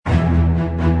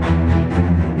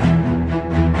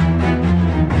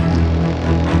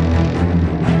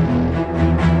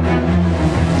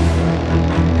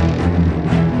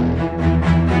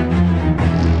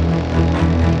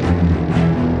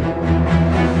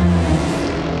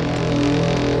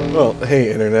Well,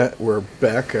 hey, Internet, we're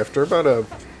back after about a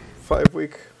 5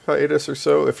 week hiatus or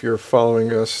so, if you're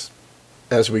following us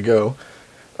as we go.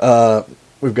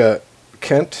 We've got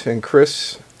Kent and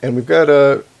Chris, and we've got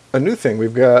a new thing.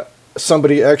 We've got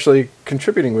somebody actually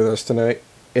contributing with us tonight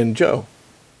in Joe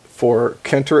for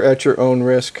Kenter at Your Own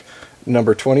Risk,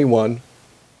 number 21,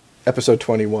 episode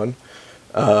 21,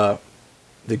 the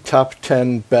top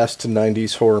 10 best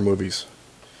 90s horror movies.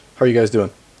 How are you guys doing?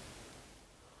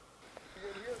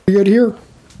 Good here.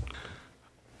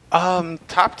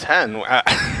 Top 10. Well,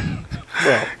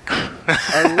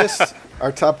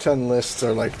 our top 10 lists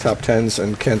are like top 10s,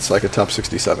 and Kent's like a top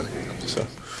 67. So,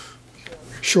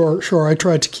 Sure. I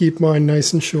tried to keep mine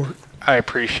nice and short. I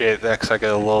appreciate that because I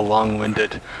get a little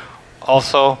long-winded.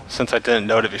 Also, since I didn't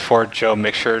note it before, Joe,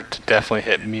 make sure to definitely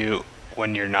hit mute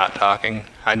when you're not talking.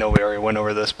 I know we already went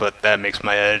over this, but that makes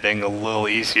my editing a little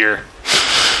easier.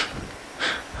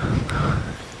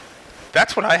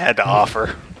 That's what I had to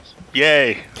offer.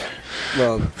 Yay.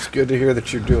 well, it's good to hear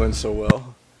that you're doing so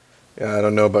well. Yeah, I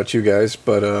don't know about you guys,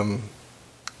 but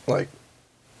like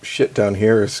shit down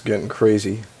here is getting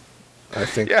crazy. I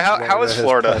think. Yeah, how is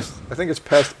Florida? I think it's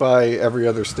passed by every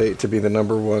other state to be the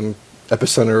number one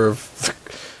epicenter of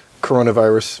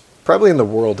coronavirus, probably in the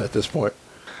world at this point.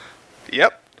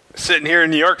 Yep. Sitting here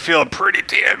in New York feeling pretty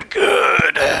damn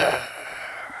good.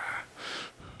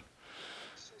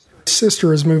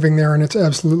 Sister is moving there, and it's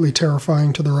absolutely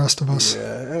terrifying to the rest of us.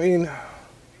 Yeah, I mean,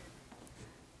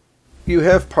 you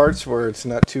have parts where it's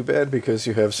not too bad because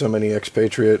you have so many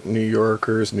expatriate New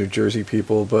Yorkers, New Jersey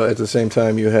people, but at the same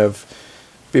time you have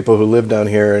people who live down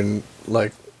here, and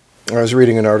like, I was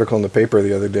reading an article in the paper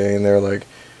the other day, and they're like,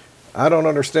 I don't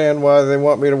understand why they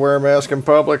want me to wear a mask in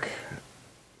public.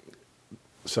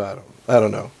 So I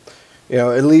don't know. You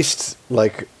know, at least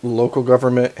like local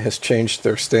government has changed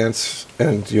their stance,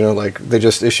 and you know, like they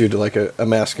just issued like a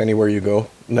mask anywhere you go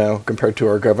now, compared to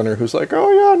our governor who's like,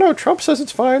 oh yeah, no, Trump says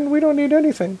it's fine, we don't need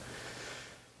anything.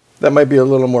 That might be a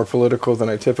little more political than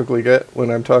I typically get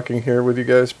when I'm talking here with you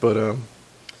guys, but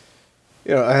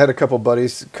you know, I had a couple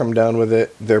buddies come down with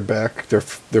it. They're back.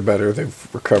 They're better.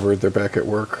 They've recovered. They're back at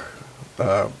work.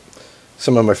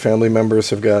 Some of my family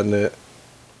members have gotten it.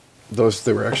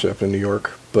 They were actually up in New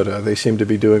York, but they seem to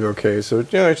be doing okay. So, you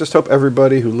know, I just hope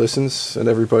everybody who listens and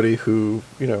everybody who,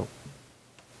 you know,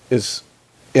 is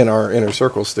in our inner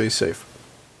circle stays safe.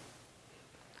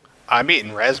 I'm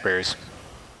eating raspberries.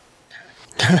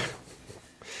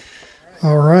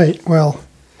 All right. Well,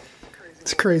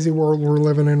 it's a crazy world we're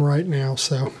living in right now,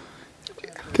 so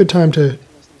good time to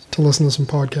listen to some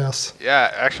podcasts.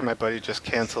 Yeah, actually my buddy just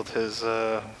canceled his,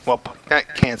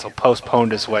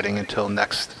 postponed his wedding until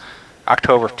next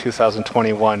October of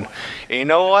 2021. And you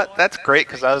know what? That's great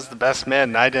because I was the best man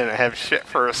and I didn't have shit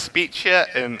for a speech yet.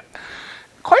 And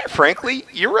quite frankly,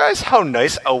 you realize how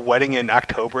nice a wedding in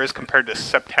October is compared to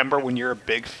September when you're a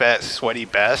big, fat, sweaty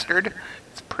bastard?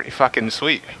 It's pretty fucking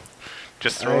sweet.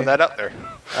 Just throwing that out there.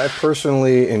 I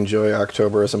personally enjoy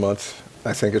October as a month.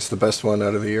 I think it's the best one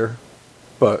out of the year,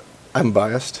 but I'm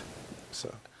biased.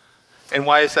 So. And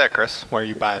why is that, Chris? Why are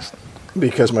you biased?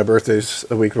 Because my birthday's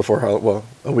a week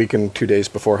a week and 2 days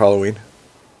before Halloween.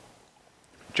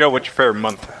 Joe, what's your favorite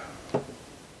month?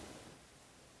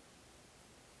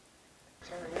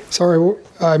 Sorry,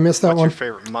 I missed that What's one. your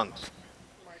favorite month?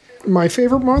 My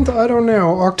favorite month? I don't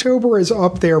know. October is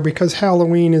up there because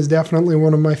Halloween is definitely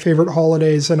one of my favorite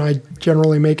holidays, and I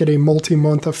generally make it a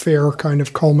multi-month affair, kind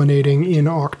of culminating in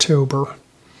October.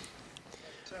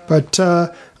 But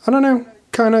I don't know.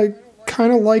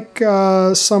 Kind of like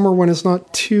summer when it's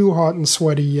not too hot and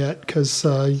sweaty yet, because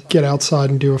you get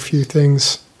outside and do a few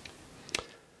things.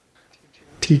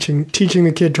 Teaching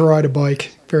the kid to ride a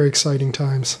bike. Very exciting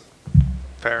times.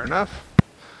 Fair enough.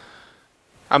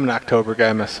 I'm an October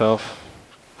guy myself.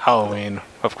 Halloween,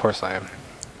 of course I am.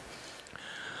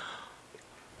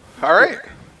 All right.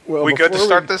 Well, we good to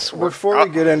start this? Before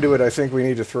we get into it, I think we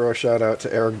need to throw a shout out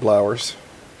to Eric Blowers.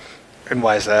 And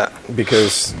why is that?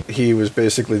 Because he was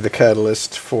basically the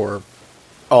catalyst for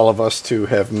all of us to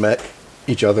have met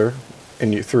each other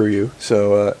and through you.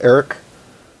 So, Eric,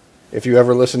 if you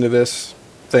ever listen to this,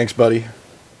 thanks, buddy.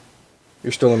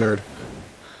 You're still a nerd.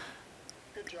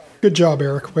 Good job,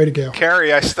 Eric. Way to go.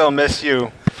 Carrie, I still miss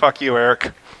you. Fuck you,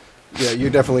 Eric. Yeah, you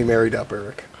definitely married up,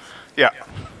 Eric. Yeah.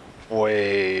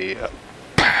 Way up.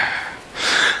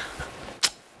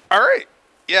 All right.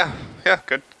 Yeah.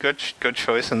 Good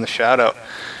choice in the shout out.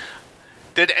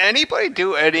 Did anybody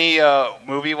do any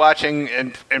movie watching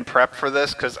in prep for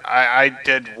this? Because I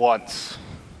did once.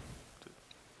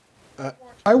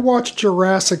 I watched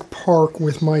Jurassic Park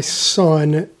with my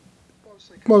son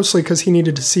mostly because he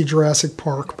needed to see Jurassic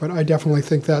Park, but I definitely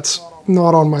think that's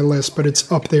not on my list, but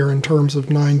it's up there in terms of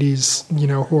 90s,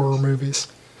 horror movies.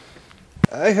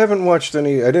 I haven't watched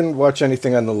any. I didn't watch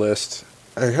anything on the list.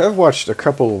 I have watched a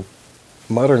couple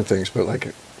modern things, but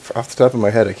like off the top of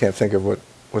my head, I can't think of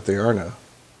what they are now.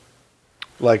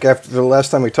 Like after the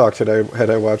last time we talked, had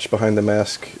I watched Behind the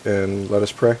Mask and Let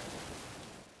Us Pray?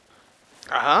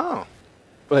 Oh.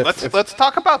 But Let's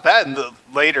talk about that in the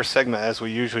later segment as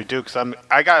we usually do, because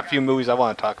I got a few movies I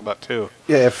want to talk about too.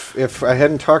 Yeah, if I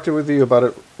hadn't talked with you about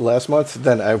it last month,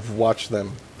 then I've watched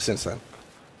them since then.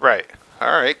 Right.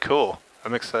 All right. Cool.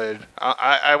 I'm excited.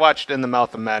 I watched In the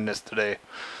Mouth of Madness today,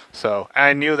 so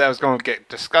I knew that was going to get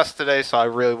discussed today, so I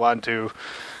really wanted to,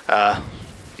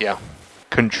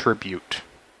 contribute.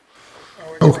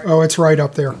 Oh, it's right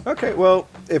up there. Okay, well,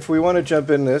 if we want to jump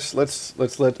in this,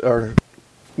 let's let our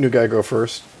new guy go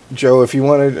first. Joe, if you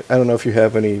wanted, I don't know if you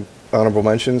have any honorable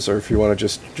mentions or if you want to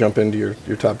just jump into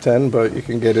your top 10, but you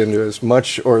can get into as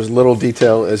much or as little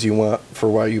detail as you want for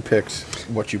why you picked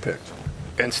what you picked.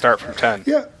 And start from 10.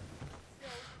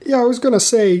 Yeah, I was going to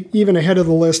say, even ahead of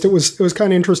the list, it was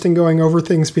kind of interesting going over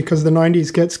things because the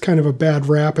 90s gets kind of a bad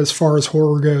rap as far as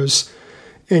horror goes.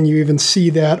 And you even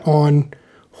see that on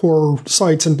horror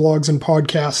sites and blogs and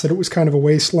podcasts that it was kind of a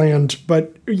wasteland.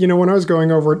 But, when I was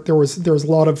going over it, there was a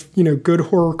lot of, good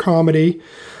horror comedy,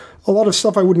 a lot of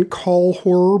stuff I wouldn't call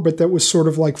horror, but that was sort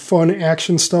of like fun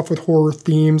action stuff with horror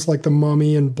themes like The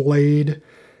Mummy and Blade.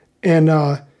 And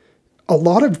a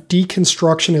lot of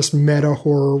deconstructionist meta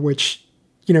horror, which,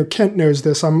 Kent knows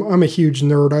this. I'm a huge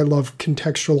nerd. I love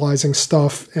contextualizing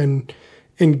stuff and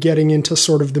getting into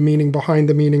sort of the meaning behind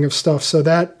the meaning of stuff. So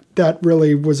that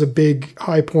really was a big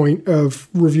high point of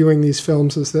reviewing these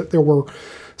films, is that there were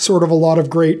sort of a lot of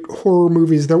great horror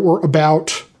movies that were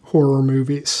about horror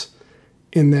movies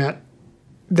in that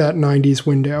 90s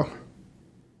window.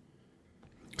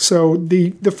 So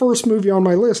the first movie on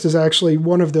my list is actually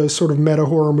one of those sort of meta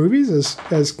horror movies,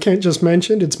 as Kent just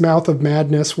mentioned. It's Mouth of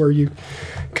Madness, where you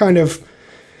kind of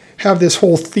have this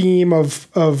whole theme of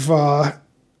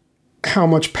how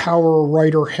much power a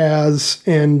writer has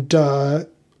and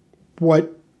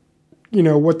what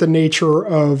the nature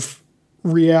of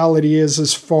reality is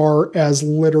as far as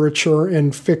literature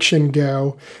and fiction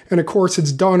go. And of course,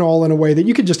 it's done all in a way that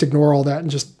you could just ignore all that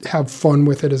and just have fun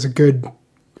with it as a good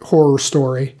horror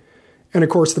story. And of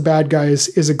course, the bad guy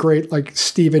is a great like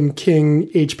Stephen King,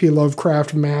 H.P.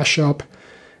 Lovecraft mashup.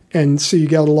 And so you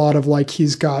get a lot of like,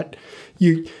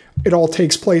 it all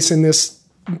takes place in this,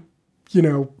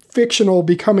 fictional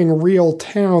becoming real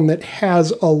town that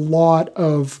has a lot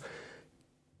of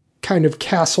kind of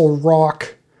Castle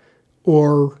Rock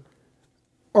or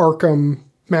Arkham,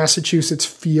 Massachusetts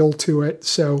feel to it.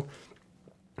 So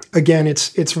again,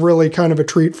 it's really kind of a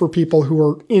treat for people who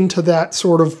are into that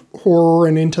sort of horror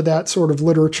and into that sort of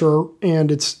literature,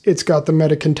 and it's got the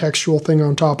meta-contextual thing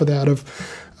on top of that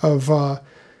of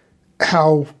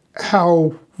how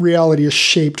reality is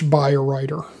shaped by a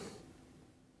writer.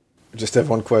 I just have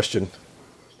one question.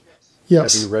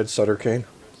 Yes. Have you read Sutter Kane?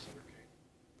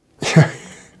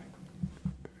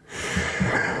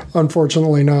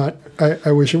 Unfortunately not.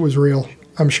 I wish it was real.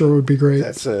 I'm sure it would be great.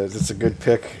 That's a good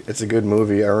pick. It's a good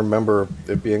movie. I remember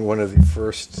it being one of the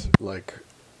first like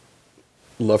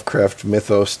Lovecraft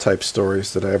mythos type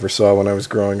stories that I ever saw when I was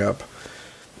growing up.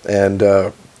 And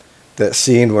that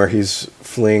scene where he's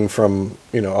fleeing from,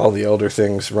 all the elder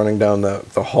things, running down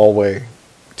the hallway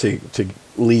to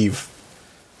leave,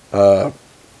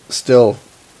 still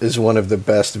is one of the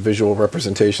best visual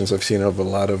representations I've seen of a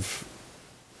lot of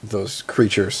those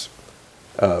creatures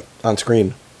on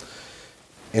screen.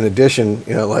 In addition,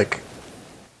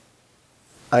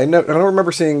 I don't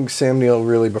remember seeing Sam Neill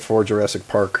really before Jurassic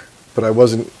Park, but I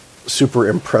wasn't super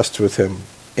impressed with him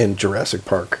in Jurassic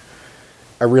Park.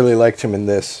 I really liked him in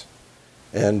this,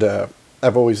 and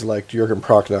I've always liked Jürgen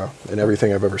Prochnow in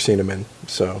everything I've ever seen him in,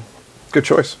 so good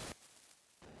choice.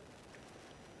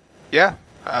 Yeah,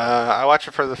 I watched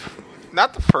it for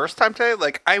not the first time today.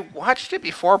 Like, I watched it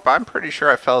before, but I'm pretty sure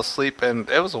I fell asleep, and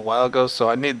it was a while ago, so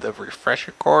I need the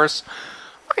refresher course.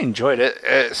 I enjoyed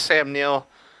it. Sam Neill,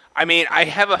 I mean, I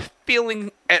have a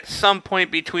feeling at some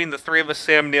point between the three of us,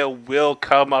 Sam Neill will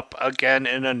come up again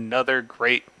in another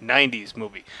great 90s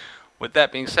movie. With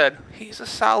that being said, he's a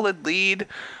solid lead.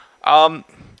 The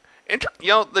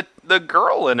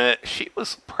girl in it, she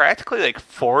was practically like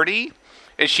 40,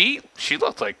 and she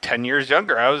looked like 10 years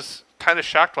younger. I was kind of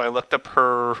shocked when I looked up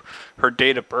her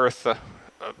date of birth. I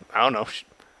don't know.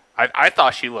 I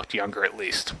thought she looked younger at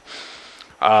least.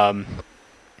 I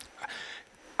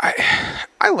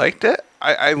liked it.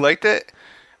 I liked it,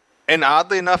 and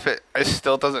oddly enough, it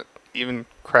still doesn't even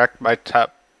crack my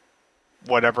top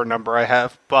whatever number I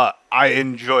have, but I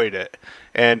enjoyed it,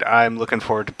 and I'm looking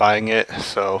forward to buying it.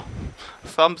 So,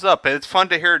 thumbs up. It's fun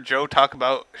to hear Joe talk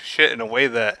about shit in a way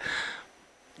that,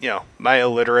 my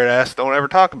illiterate ass don't ever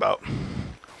talk about.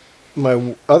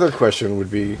 My other question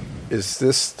would be, is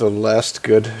this the last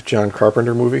good John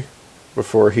Carpenter movie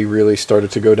before he really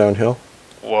started to go downhill?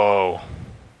 Whoa.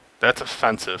 That's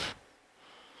offensive.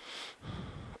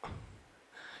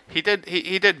 He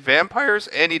did Vampires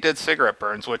and he did Cigarette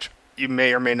Burns, which you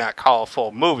may or may not call a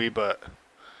full movie, but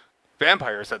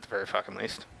Vampires at the very fucking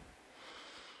least.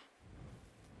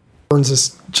 Burns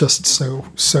is just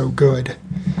so good.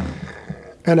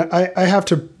 And I have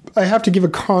to give a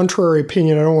contrary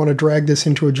opinion. I don't want to drag this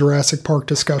into a Jurassic Park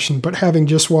discussion, but having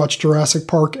just watched Jurassic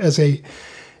Park as a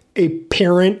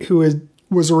parent who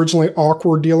was originally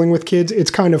awkward dealing with kids,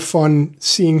 it's kind of fun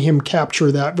seeing him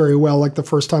capture that very well. Like the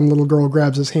first time little girl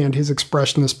grabs his hand, his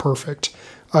expression is perfect.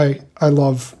 I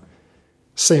love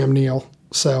Sam Neill.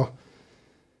 So,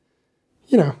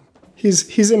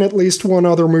 he's in at least one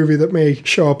other movie that may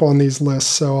show up on these lists.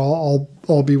 So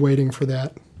I'll be waiting for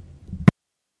that.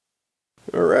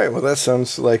 All right. Well, that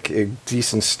sounds like a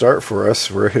decent start for us.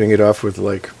 We're hitting it off with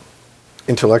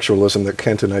intellectualism that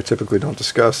Kent and I typically don't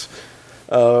discuss.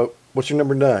 What's your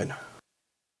number 9?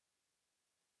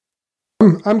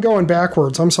 I'm going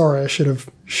backwards. I'm sorry. I should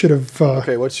have.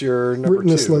 Okay. What's your number 2?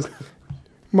 This list.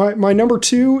 My number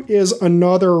 2 is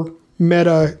another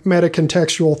meta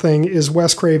contextual thing. Is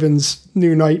Wes Craven's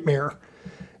New Nightmare,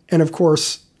 and of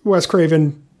course Wes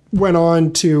Craven went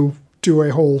on to do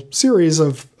a whole series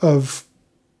of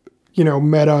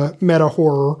meta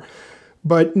horror,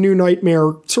 but New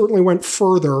Nightmare certainly went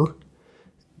further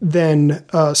than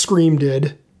Scream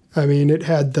did. I mean, it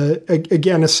had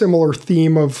a similar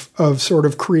theme of sort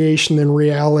of creation and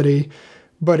reality,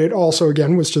 but it also,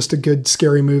 again, was just a good,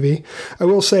 scary movie. I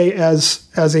will say, as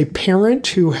a parent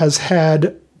who has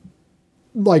had,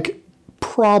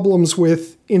 problems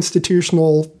with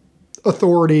institutional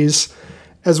authorities,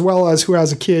 as well as who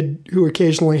has a kid who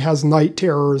occasionally has night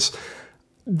terrors,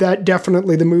 that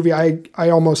definitely the movie, I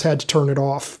almost had to turn it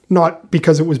off. Not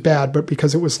because it was bad, but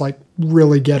because it was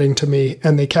really getting to me.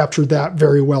 And they captured that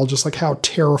very well, just how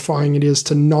terrifying it is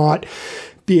to not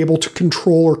be able to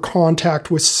control or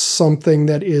contact with something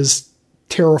that is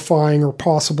terrifying or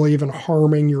possibly even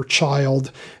harming your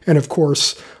child. And of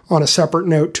course, on a separate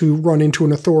note, to run into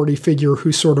an authority figure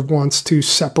who sort of wants to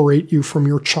separate you from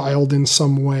your child in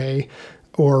some way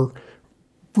or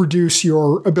reduce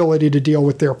your ability to deal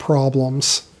with their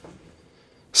problems.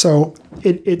 So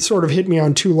it sort of hit me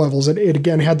on 2 levels. It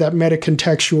again had that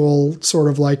meta-contextual sort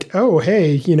of oh,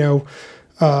 hey,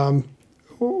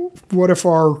 what if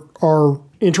our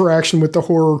interaction with the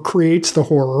horror creates the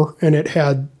horror? And it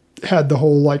had the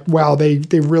whole wow, they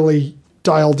really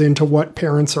dialed into what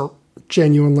parents are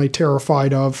genuinely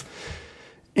terrified of.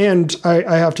 And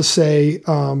I have to say,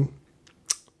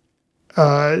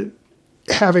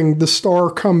 having the star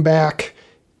come back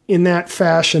in that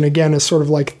fashion, again, as sort of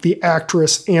the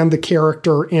actress and the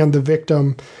character and the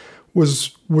victim was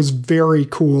very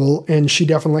cool. And she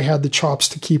definitely had the chops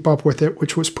to keep up with it,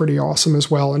 which was pretty awesome as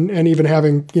well. And even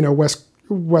having,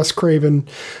 Wes Craven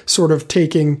sort of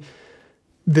taking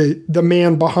the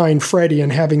man behind Freddy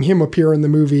and having him appear in the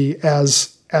movie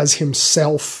as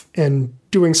himself and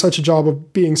doing such a job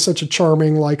of being such a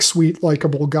charming, sweet,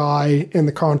 likable guy, and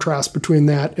the contrast between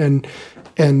that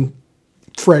and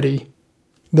Freddy,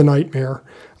 the Nightmare.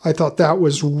 I thought that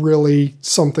was really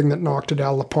something that knocked it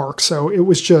out of the park. So it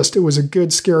was a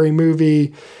good, scary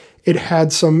movie. It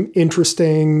had some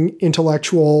interesting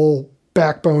intellectual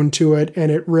backbone to it,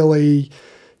 and it really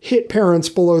hit parents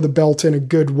below the belt in a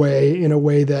good way, in a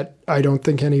way that I don't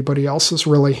think anybody else has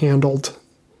really handled.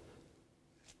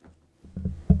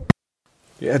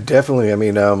 Yeah, definitely. I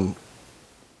mean,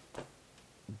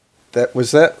 that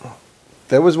was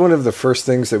one of the first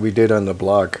things that we did on the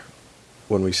blog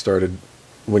when you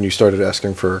started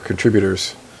asking for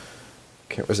contributors.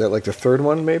 Was that the third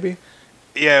one, maybe?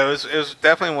 Yeah, it was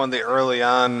definitely one of the early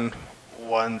on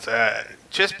ones.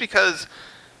 Just because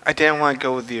I didn't want to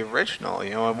go with the original,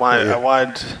 I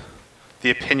wanted the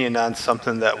opinion on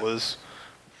something that was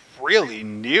really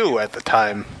new at the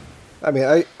time. I mean,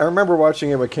 I remember watching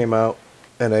it when it came out,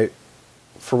 and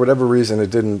for whatever reason,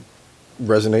 it didn't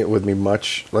resonate with me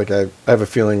much. I have a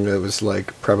feeling it was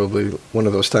probably one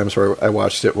of those times where I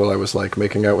watched it while I was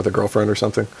making out with a girlfriend or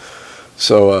something.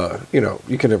 So,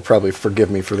 you can probably forgive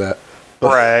me for that.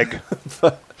 Brag.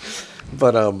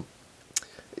 but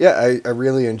yeah, I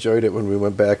really enjoyed it when we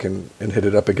went back and hit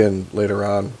it up again later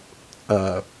on.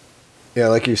 Yeah,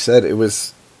 like you said, it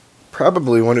was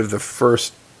probably one of the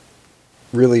first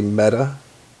really meta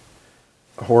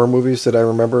horror movies that I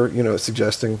remember,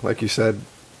 suggesting, like you said,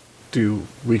 do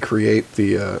we create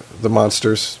the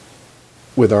monsters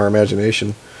with our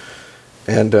imagination?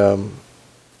 And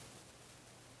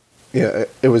yeah,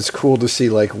 it was cool to see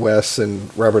like Wes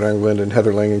and Robert Englund and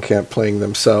Heather Langenkamp playing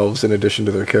themselves in addition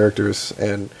to their characters,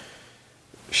 and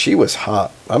she was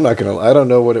hot. I don't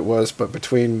know what it was, but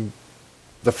between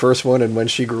the first one and when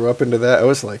she grew up into that, I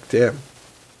was like, damn,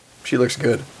 she looks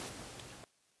good.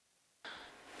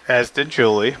 As did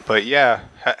Julie, but yeah,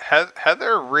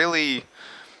 Heather really,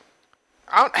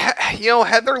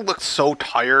 Heather looked so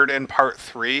tired in part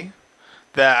 3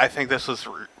 that I think this was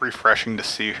refreshing to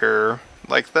see her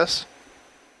like this.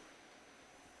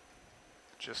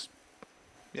 Just,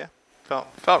 yeah,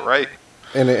 felt right.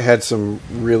 And it had some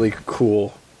really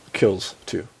cool kills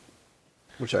too,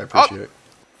 which I appreciate.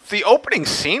 The opening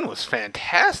scene was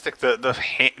fantastic.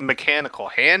 The mechanical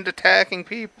hand attacking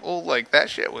people, like that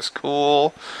shit was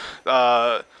cool.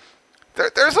 There's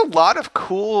a lot of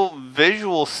cool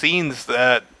visual scenes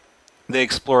that they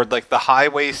explored, like the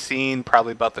highway scene,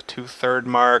 probably about the 2/3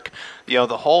 mark. The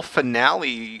whole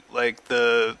finale, like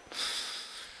the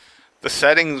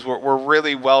settings were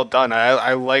really well done.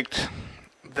 I liked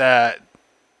that.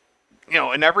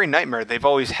 In every Nightmare, they've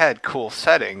always had cool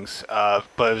settings, but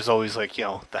it was always like,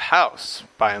 the house,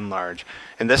 by and large.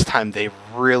 And this time, they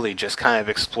really just kind of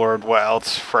explored what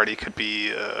else Freddy could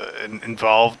be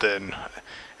involved in.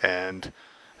 And,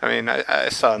 I mean, I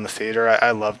saw it in the theater.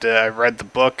 I loved it. I read the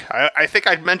book. I think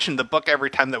I'd mentioned the book every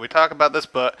time that we talk about this,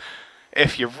 but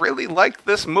if you really liked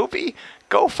this movie,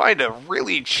 go find a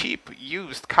really cheap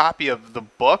used copy of the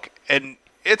book, and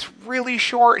it's really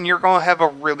short, and you're going to have a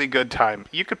really good time.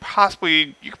 You could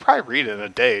probably read it in a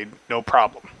day, no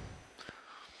problem.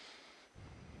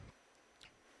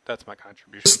 That's my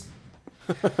contribution.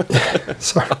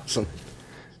 Sorry. Awesome.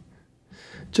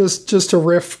 Just to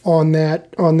riff on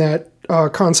that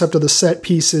concept of the set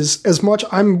pieces. As much,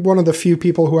 I'm one of the few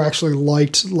people who actually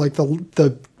liked like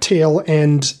the tail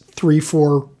end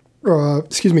 4,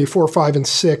 5, and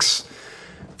 6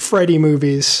 Freddy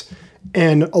movies.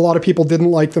 And a lot of people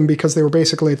didn't like them because they were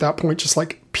basically at that point just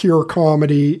like pure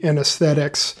comedy and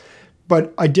aesthetics.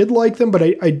 But I did like them, but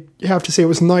I have to say it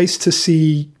was nice to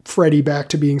see Freddy back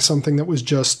to being something that was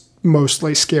just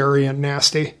mostly scary and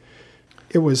nasty.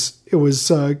 It was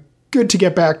good to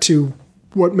get back to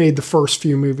what made the first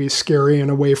few movies scary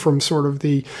and away from sort of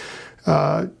the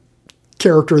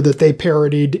character that they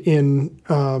parodied in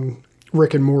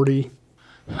Rick and Morty.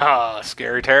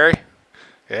 Scary Terry?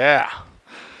 Yeah.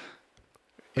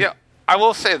 Yeah, I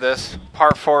will say this.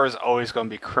 Part 4 is always going to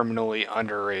be criminally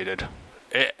underrated.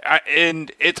 And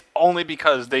it's only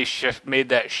because they made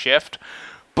that shift,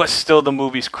 but still the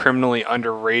movie's criminally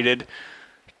underrated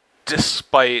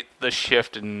despite the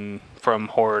shift from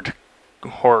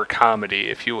horror comedy,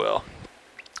 if you will.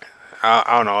 I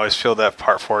don't know, I always feel that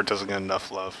Part 4 doesn't get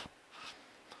enough love.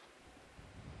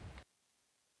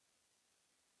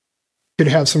 Could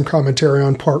have some commentary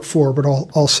on Part 4, but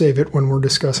I'll save it when we're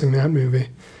discussing that movie.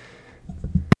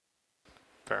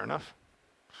 Fair enough.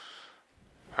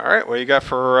 All right, what you got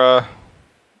for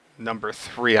number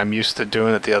 3? I'm used to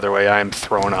doing it the other way. I'm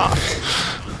thrown off.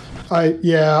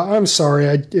 I'm sorry.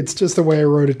 It's just the way I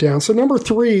wrote it down. So number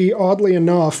 3, oddly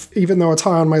enough, even though it's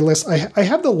high on my list, I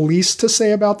have the least to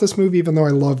say about this movie, even though I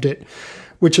loved it,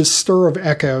 which is Stir of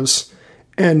Echoes.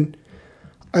 And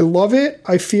I love it.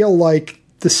 I feel like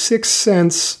The Sixth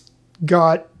Sense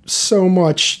got so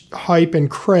much hype and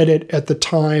credit at the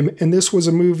time, and this was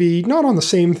a movie, not on the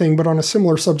same thing, but on a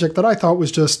similar subject that I thought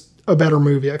was just a better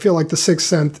movie. I feel like The Sixth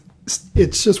Sense,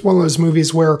 it's just one of those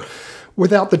movies where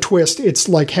without the twist, it's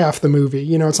like half the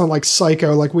movie. It's not like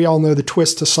Psycho. Like, we all know the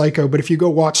twist to Psycho, but if you go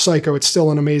watch Psycho, it's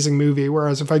still an amazing movie.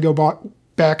 Whereas if I go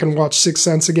back and watch Sixth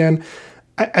Sense again,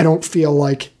 I don't feel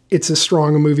like it's as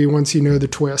strong a movie once you know the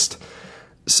twist.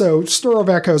 So Stir of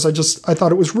Echoes, I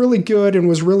thought it was really good and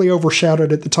was really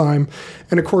overshadowed at the time.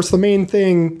 And of course, the main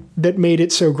thing that made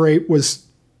it so great was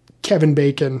Kevin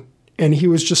Bacon. And he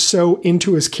was just so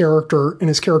into his character, and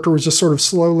his character was just sort of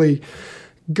slowly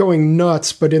going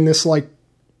nuts, but in this like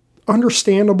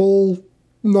understandable,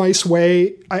 nice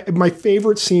way. My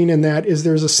favorite scene in that is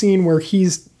there's a scene where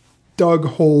he's dug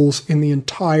holes in the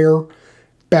entire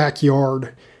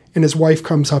backyard, and his wife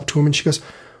comes up to him and she goes,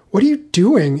 "What are you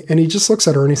doing?" And he just looks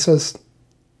at her and he says,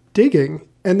 "Digging."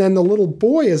 And then the little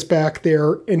boy is back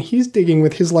there and he's digging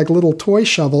with his like little toy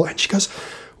shovel. And she goes,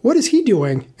 "What is he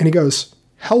doing?" And he goes,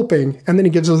 "Helping." And then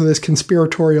he gives her this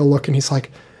conspiratorial look and he's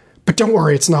like, "But don't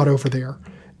worry, it's not over there."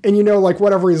 And like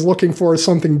whatever he's looking for is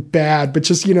something bad, but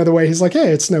just, the way he's like,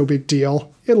 "Hey, it's no big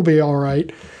deal. It'll be all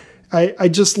right." I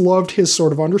just loved his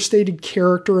sort of understated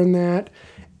character in that,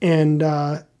 and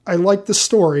I liked the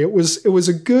story. It was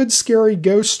a good, scary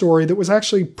ghost story that was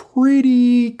actually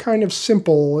pretty kind of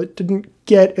simple. It didn't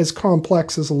get as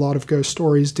complex as a lot of ghost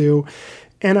stories do,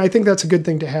 and I think that's a good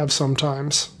thing to have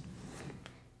sometimes.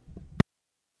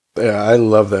 Yeah, I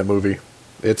love that movie.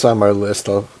 It's on my list.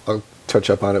 I'll touch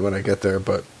up on it when I get there,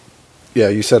 but yeah,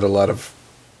 you said a lot of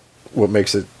what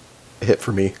makes it hit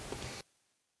for me.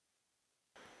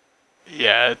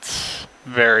 Yeah, it's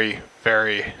very,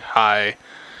 very high.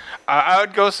 I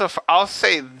would go so far. I'll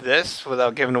say this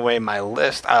without giving away my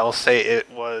list. I'll say it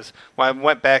was, when I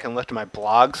went back and looked at my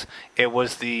blogs, it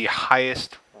was the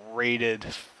highest rating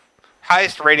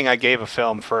I gave a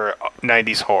film for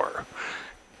 90s horror.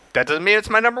 That doesn't mean it's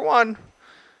my number one.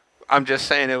 I'm just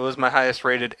saying it was my highest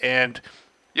rated. And,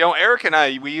 you know, Eric and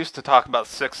I, we used to talk about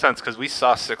Sixth Sense because we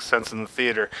saw Sixth Sense in the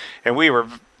theater, and we were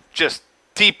just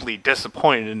deeply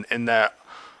disappointed in that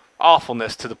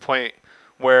awfulness, to the point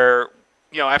where,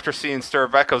 you know, after seeing Stir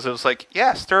of Echoes, it was like,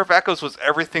 yeah, Stir of Echoes was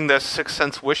everything that Sixth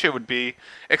Sense wish it would be,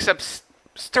 except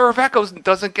Stir of Echoes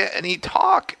doesn't get any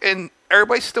talk, and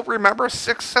everybody still remembers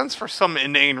Sixth Sense for some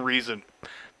inane reason.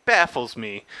 Baffles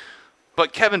me.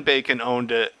 But Kevin Bacon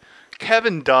owned it.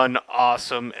 Kevin Dunn,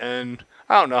 awesome, and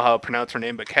I don't know how to pronounce her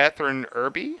name, but Catherine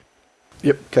Irby?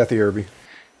 Yep, Kathy Irby.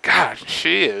 God,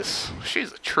 she's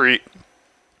a treat.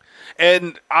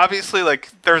 And obviously, like,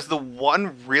 there's the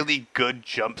one really good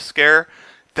jump scare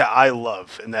that I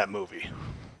love in that movie.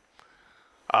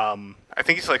 I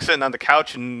think he's like sitting on the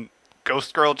couch and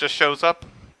Ghost Girl just shows up.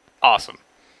 Awesome.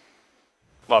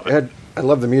 Love it. I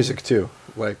love the music too.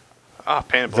 Like,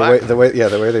 Painted Black. The way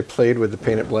they played with the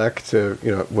Painted Black to,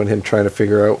 you know, when him trying to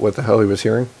figure out what the hell he was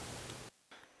hearing.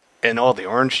 And all the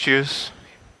orange juice.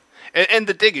 And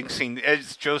the digging scene,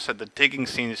 as Joe said, the digging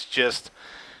scene is just,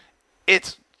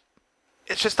 it's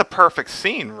just a perfect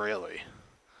scene, really.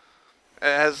 It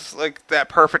has, like, that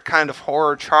perfect kind of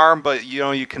horror charm, but, you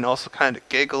know, you can also kind of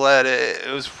giggle at it.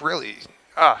 It was really,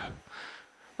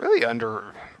 really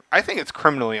I think it's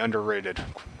criminally underrated.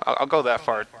 I'll go that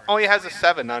far. Only has a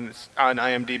 7 on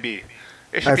IMDb.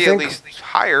 It should be at least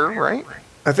higher, right?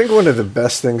 I think one of the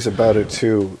best things about it,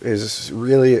 too, is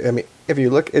really, I mean, if you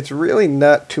look, it's really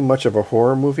not too much of a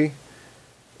horror movie.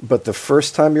 But the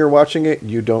first time you're watching it,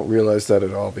 you don't realize that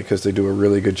at all, because they do a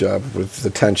really good job with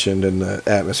the tension and the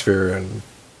atmosphere and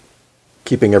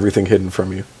keeping everything hidden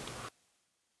from you.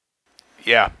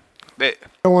 Yeah. I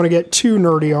don't want to get too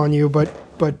nerdy on you, but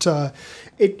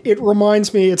it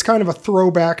reminds me, it's kind of a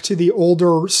throwback to the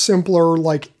older, simpler,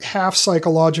 like half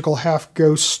psychological, half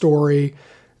ghost story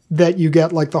that you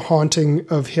get, like The Haunting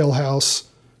of Hill House,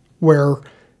 where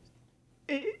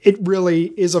it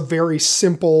really is a very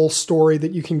simple story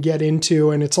that you can get into,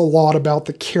 and it's a lot about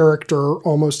the character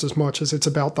almost as much as it's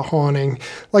about the haunting.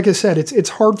 Like I said, it's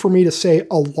hard for me to say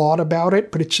a lot about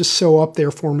it, but it's just so up there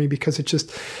for me because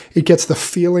it gets the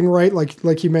feeling right.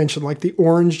 Like you mentioned, like the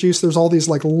orange juice, there's all these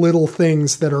like little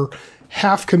things that are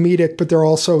half comedic, but they're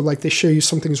also like, they show you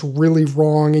something's really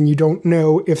wrong and you don't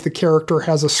know if the character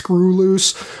has a screw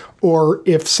loose or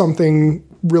if something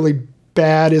really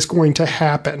bad is going to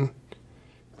happen.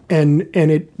 And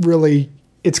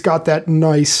it's got that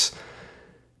nice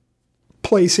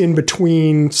place in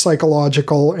between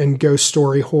psychological and ghost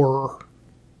story horror.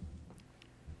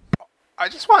 I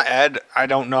just want to add, I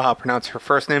don't know how to pronounce her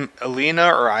first name,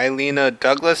 Ilena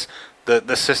Douglas,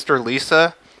 the sister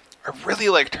Lisa. I really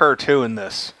liked her too in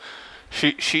this.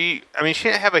 She didn't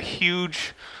have a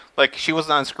huge, like, she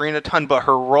wasn't on screen a ton, but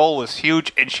her role was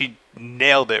huge and she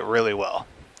nailed it really well.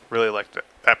 Really liked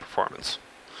that performance.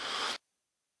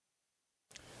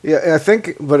 Yeah, I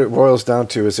think what it boils down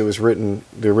to is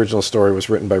the original story was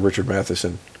written by Richard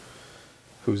Matheson,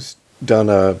 who's done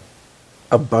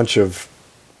a bunch of,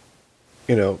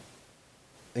 you know,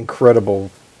 incredible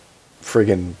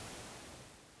friggin'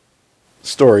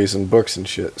 stories and books and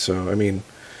shit. So, I mean,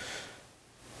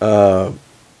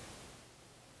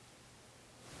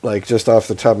 like, just off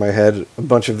the top of my head, a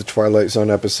bunch of the Twilight Zone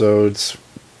episodes,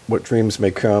 What Dreams May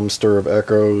Come, Stir of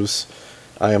Echoes,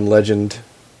 I Am Legend.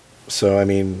 So, I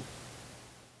mean,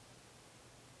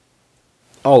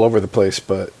 all over the place,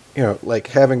 but, you know, like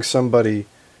having somebody,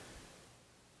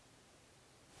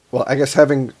 well, I guess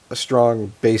having a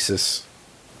strong basis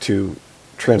to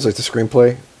translate the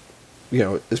screenplay, you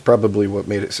know, is probably what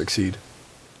made it succeed.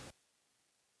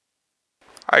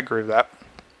 I agree with that.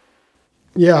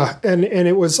 Yeah, and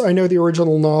it was, I know the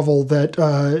original novel that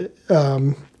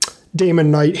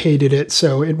Damon Knight hated it,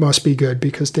 so it must be good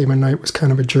because Damon Knight was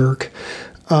kind of a jerk.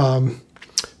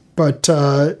 But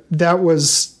that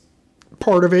was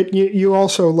part of it. You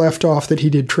also left off that he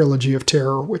did Trilogy of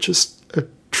Terror, which is a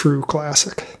true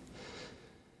classic.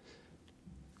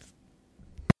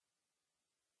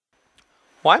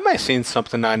 Why am I seeing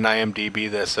something on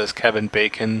IMDb that says Kevin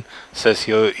Bacon says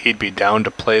he'd be down to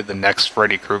play the next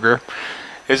Freddy Krueger?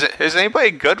 Is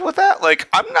anybody good with that? Like,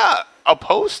 I'm not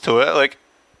opposed to it. Like,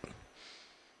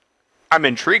 I'm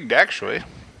intrigued, actually.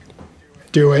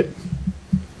 Do it.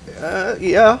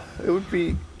 Yeah, it would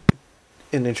be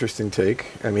an interesting take.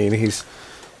 I mean, he's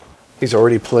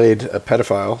already played a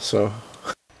pedophile, so...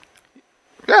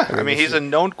 Yeah, I mean, he's a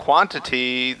known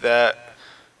quantity that...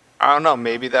 I don't know,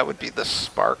 maybe that would be the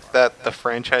spark that the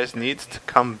franchise needs to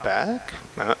come back?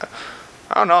 I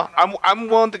don't know. I'm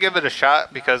willing to give it a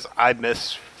shot because I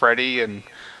miss Freddy, and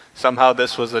somehow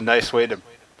this was a nice way to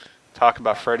talk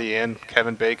about Freddy and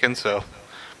Kevin Bacon, so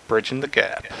bridging the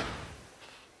gap.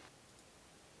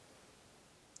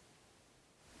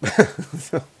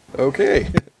 Okay.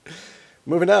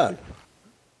 Moving on.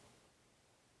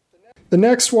 The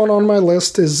next one on my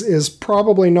list is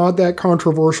probably not that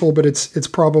controversial, but it's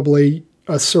probably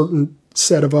a certain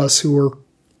set of us who are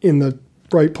in the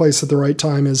right place at the right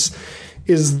time is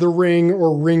The Ring or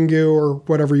Ringu or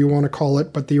whatever you want to call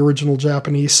it, but the original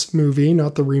Japanese movie,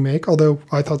 not the remake, although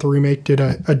I thought the remake did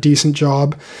a decent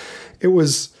job. It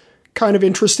was kind of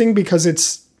interesting because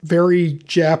it's very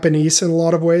Japanese in a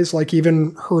lot of ways, like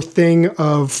even her thing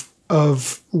of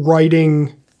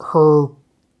writing her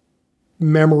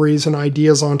memories and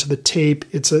ideas onto the tape.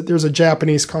 There's a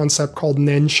Japanese concept called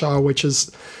nensha, which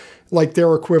is like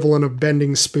their equivalent of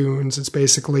bending spoons. It's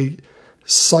basically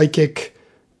psychic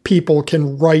people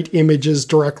can write images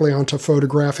directly onto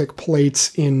photographic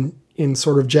plates in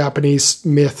sort of Japanese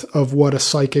myth of what a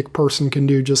psychic person can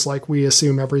do, just like we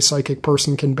assume every psychic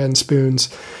person can bend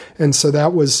spoons. And so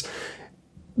that was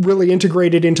really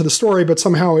integrated into the story, but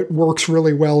somehow it works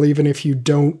really well even if you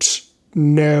don't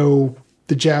know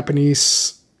the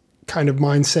Japanese kind of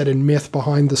mindset and myth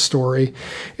behind the story.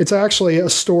 It's actually a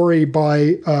story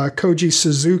by Koji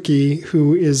Suzuki,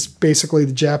 who is basically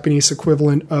the Japanese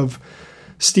equivalent of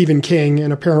Stephen King,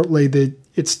 and apparently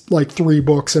it's like 3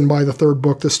 books, and by the 3rd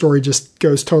book the story just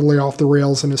goes totally off the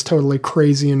rails and is totally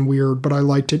crazy and weird, but I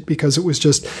liked it because it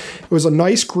was a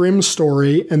nice grim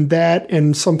story,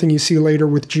 and something you see later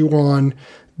with Ju-on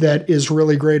that is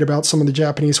really great about some of the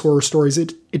Japanese horror stories.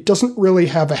 It doesn't really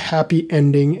have a happy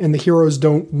ending, and the heroes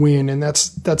don't win, and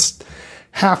that's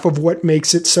half of what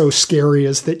makes it so scary,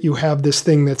 is that you have this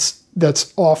thing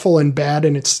that's awful and bad,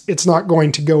 and it's not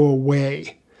going to go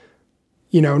away.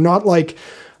 You know, not like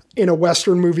in a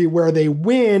Western movie where they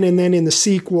win, and then in the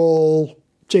sequel,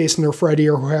 Jason or Freddy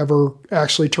or whoever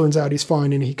actually turns out he's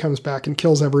fine and he comes back and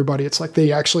kills everybody. It's like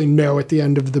they actually know at the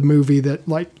end of the movie that,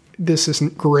 like, this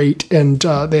isn't great, and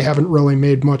they haven't really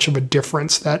made much of a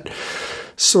difference. That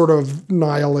sort of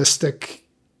nihilistic,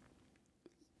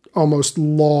 almost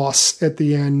loss at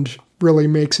the end really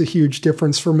makes a huge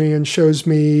difference for me and shows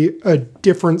me a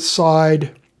different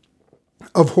side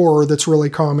of horror that's really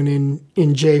common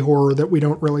in J-horror that we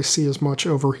don't really see as much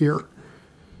over here.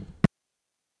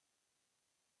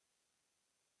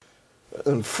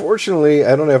 Unfortunately,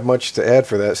 I don't have much to add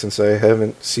for that since I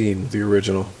haven't seen the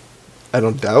original. I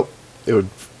don't doubt it would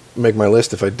make my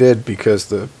list if I did, because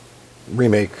the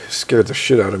remake scared the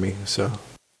shit out of me, so.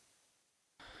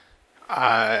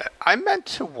 I meant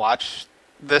to watch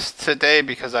this today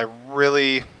because I'm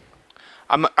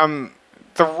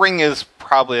The Ring is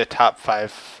probably a top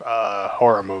 5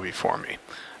 horror movie for me.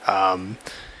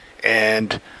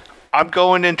 And I'm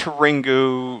going into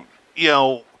Ringu,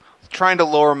 trying to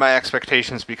lower my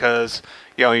expectations because,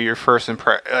 your first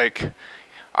impression, like,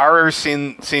 I already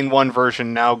seen one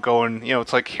version. Now going,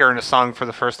 it's like hearing a song for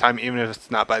the first time, even if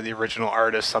it's not by the original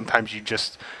artist. Sometimes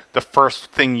the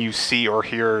first thing you see or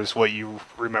hear is what you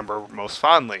remember most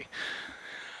fondly.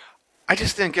 I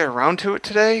just didn't get around to it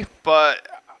today, but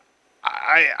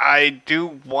I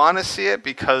do want to see it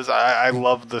because I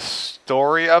love the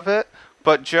story of it.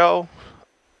 But Joe,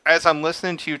 as I'm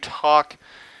listening to you talk,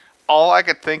 all I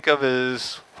could think of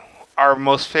is our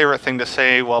most favorite thing to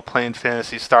say while playing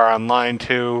Phantasy Star Online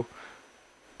 2,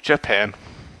 Japan.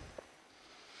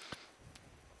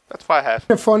 That's what I have.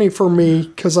 It's funny for me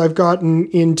because I've gotten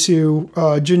into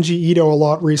Junji Ito a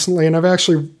lot recently, and I've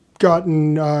actually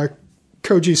gotten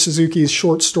Koji Suzuki's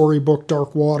short story book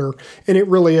Dark Water, and it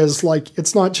really is like,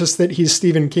 it's not just that he's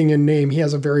Stephen King in name. He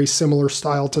has a very similar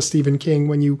style to Stephen King.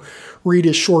 When you read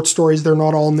his short stories, they're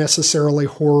not all necessarily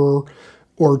horror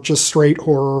or just straight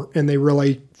horror, and they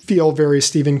really feel very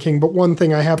Stephen King. But one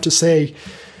thing I have to say,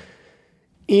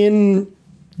 in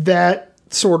that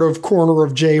sort of corner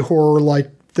of J-horror,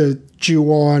 like the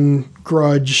Ju-on,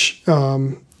 Grudge,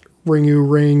 Ringu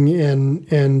Ring,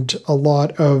 and a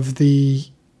lot of the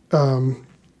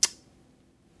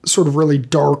sort of really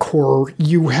dark horror,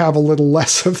 you have a little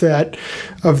less of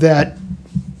that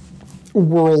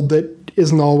world that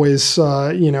isn't always,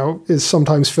 is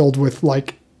sometimes filled with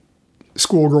like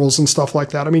schoolgirls and stuff like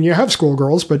that. I mean, you have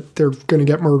schoolgirls, but they're going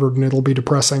to get murdered and it'll be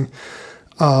depressing.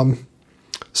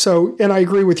 So, and I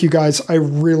agree with you guys. I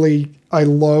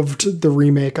loved the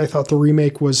remake. I thought the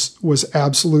remake was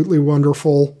absolutely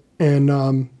wonderful.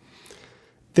 And,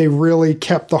 they really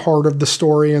kept the heart of the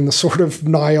story and the sort of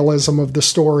nihilism of the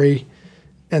story.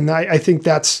 And I think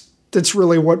that's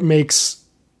really what makes,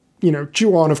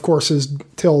 Ju-on, of course, is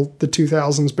till the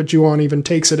 2000s, but Ju-on even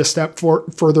takes it a step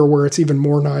further where it's even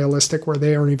more nihilistic, where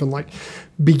they aren't even like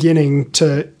beginning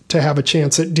to have a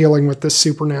chance at dealing with this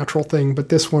supernatural thing. But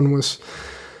this one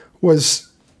was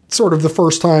sort of the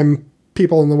first time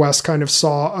people in the West kind of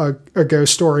saw a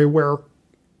ghost story where,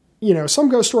 some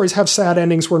ghost stories have sad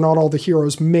endings where not all the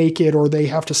heroes make it or they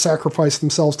have to sacrifice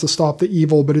themselves to stop the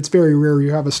evil, but it's very rare you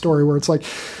have a story where it's like,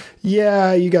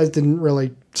 yeah, you guys didn't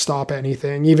really stop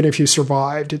anything. Even if you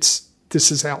survived,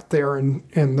 this is out there and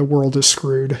the world is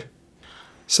screwed.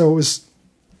 So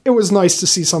it was nice to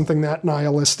see something that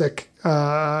nihilistic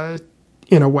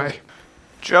in a way.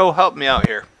 Joe, help me out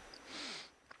here.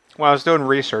 When I was doing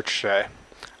research today,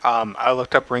 I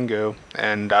looked up Ringu,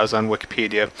 and I was on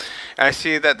Wikipedia, and I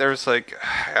see that there's like,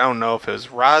 I don't know if it was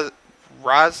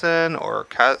Rasen or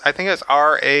I think it's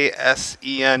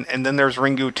Rasen, and then there's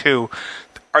Ringu 2.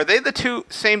 Are they the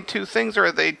same two things, or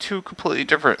are they two completely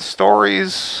different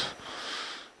stories?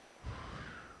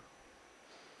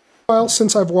 Well,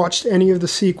 since I've watched any of the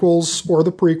sequels or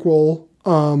the prequel,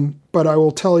 but I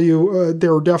will tell you,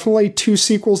 there are definitely two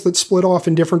sequels that split off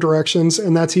in different directions,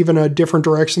 and that's even a different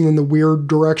direction than the weird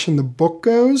direction the book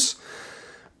goes.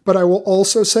 But I will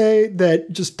also say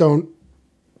that just don't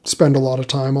spend a lot of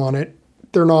time on it.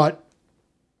 They're not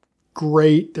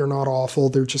great. They're not awful.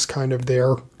 They're just kind of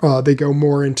there. They go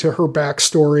more into her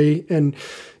backstory. And,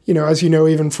 as you know,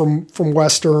 even from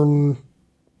Western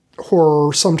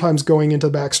horror, sometimes going into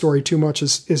the backstory too much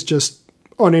is just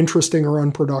uninteresting or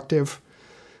unproductive.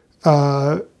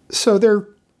 So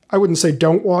I wouldn't say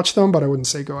don't watch them, but I wouldn't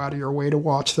say go out of your way to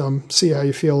watch them. See how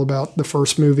you feel about the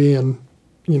first movie. And,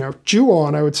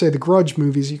 Ju-on, I would say the Grudge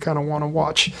movies, you kind of want to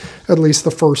watch at least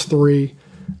the first three.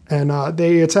 And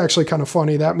it's actually kind of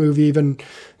funny, that movie, even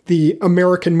the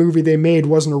American movie they made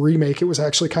wasn't a remake. It was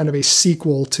actually kind of a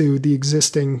sequel to the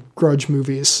existing Grudge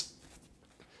movies.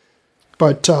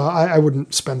 But I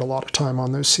wouldn't spend a lot of time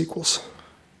on those sequels.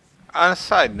 On a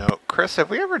side note, Chris, have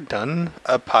we ever done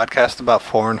a podcast about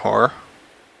foreign horror?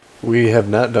 We have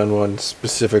not done one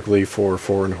specifically for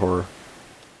foreign horror.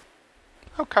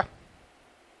 Okay.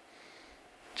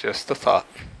 Just a thought.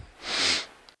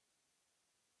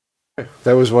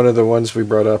 That was one of the ones we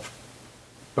brought up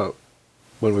about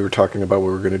when we were talking about what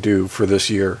we were going to do for this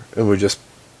year, and we just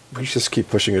keep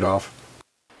pushing it off.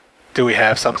 Do we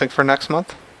have something for next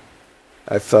month?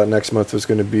 I thought next month was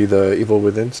going to be the Evil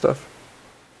Within stuff.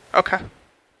 Okay.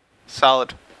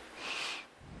 Solid.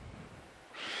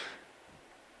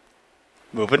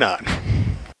 Moving on.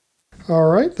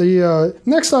 All right. The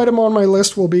next item on my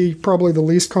list will be probably the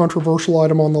least controversial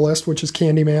item on the list, which is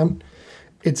Candyman.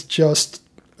 It's just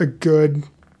a good,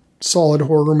 solid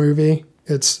horror movie.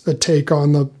 It's a take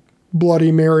on the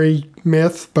Bloody Mary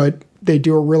myth, but they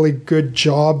do a really good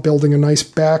job building a nice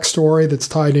backstory that's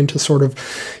tied into sort of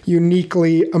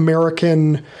uniquely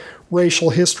American racial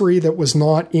history that was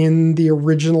not in the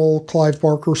original Clive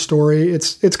Barker story.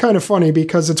 It's kind of funny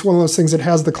because it's one of those things that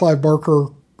has the Clive Barker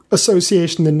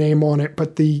association, the name on it,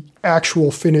 but the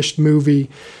actual finished movie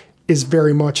is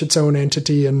very much its own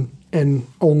entity and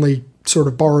only sort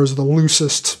of borrows the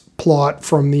loosest plot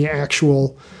from the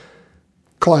actual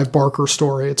Clive Barker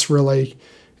story. It's really,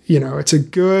 it's a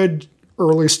good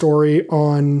early story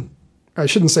on, I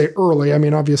shouldn't say early, I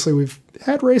mean, obviously we've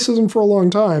had racism for a long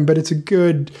time, but it's a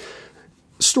good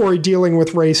story dealing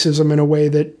with racism in a way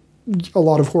that a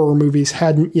lot of horror movies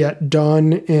hadn't yet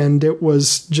done, and it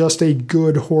was just a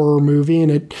good horror movie,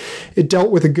 and it dealt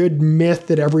with a good myth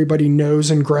that everybody knows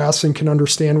and grasps and can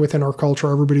understand within our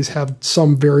culture. Everybody's had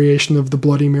some variation of the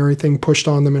Bloody Mary thing pushed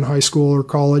on them in high school or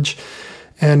college,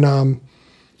 and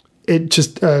it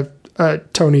just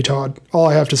Tony Todd. All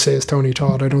I have to say is Tony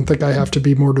Todd. I don't think I have to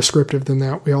be more descriptive than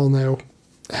that. We all know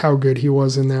how good he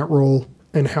was in that role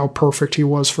and how perfect he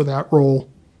was for that role.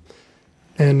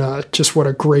 And just what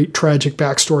a great tragic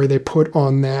backstory they put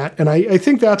on that. And I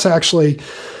think that's actually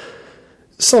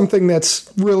something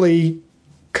that's really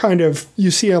kind of, you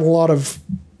see in a lot of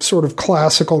sort of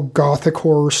classical gothic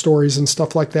horror stories and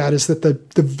stuff like that is that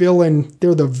the villain,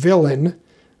 they're the villain,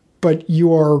 but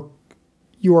you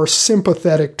are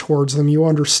sympathetic towards them. You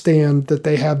understand that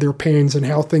they have their pains and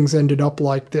how things ended up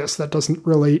like this. That doesn't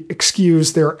really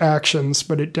excuse their actions,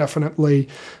 but it definitely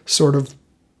sort of,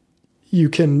 you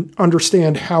can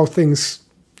understand how things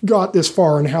got this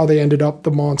far and how they ended up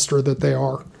the monster that they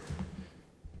are.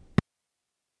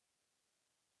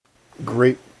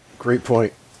 Great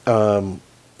point.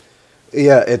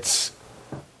 Yeah, it's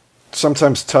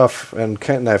sometimes tough, and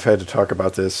Kent and I have had to talk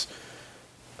about this,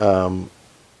 to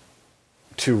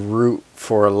root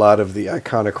for a lot of the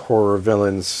iconic horror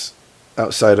villains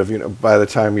outside of, by the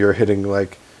time you're hitting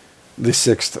like the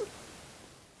sixth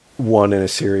one in a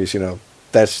series,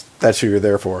 that's who you're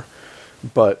there for.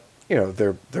 But,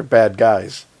 they're bad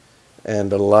guys,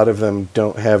 and a lot of them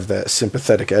don't have that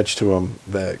sympathetic edge to them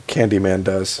that Candyman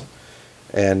does.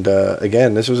 And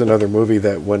again, this was another movie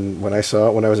that when I saw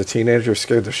it when I was a teenager,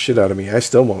 scared the shit out of me. I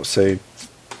still won't say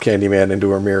Candyman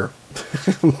into a mirror,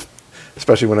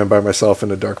 especially when I'm by myself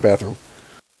in a dark bathroom.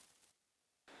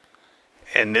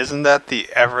 And isn't that the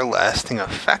everlasting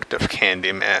effect of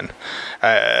Candyman?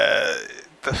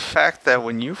 The fact that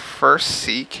when you first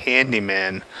see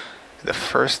Candyman, the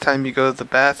first time you go to the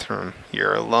bathroom,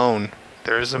 you're alone.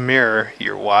 There's a mirror.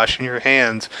 You're washing your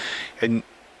hands, and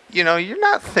you're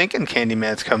not thinking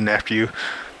Candyman's coming after you,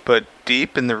 but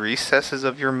deep in the recesses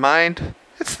of your mind,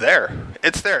 it's there.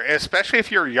 It's there. And especially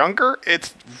if you're younger,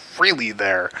 it's really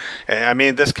there. And I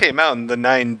mean, this came out in the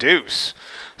 9 Deuce.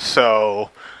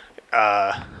 So,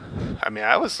 I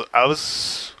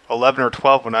was 11 or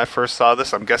 12 when I first saw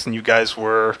this. I'm guessing you guys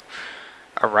were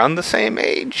around the same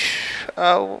age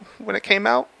when it came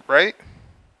out, right?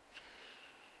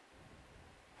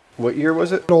 What year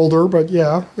was it? Older, but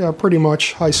yeah, pretty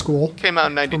much high school. Came out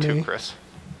in 92, Chris.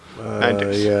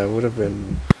 Yeah, it would have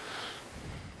been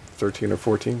 13 or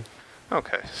 14.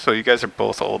 Okay, so you guys are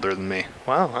both older than me.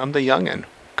 Wow, I'm the youngin'.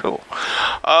 Cool.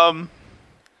 I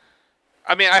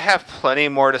have plenty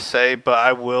more to say, but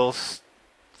I will,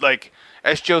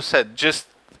 as Joe said, just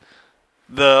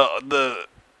the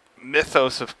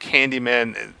mythos of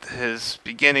Candyman, his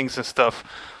beginnings and stuff,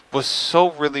 was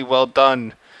so really well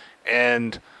done,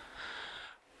 and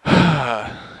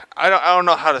I don't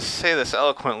know how to say this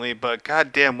eloquently, but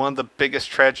goddamn, one of the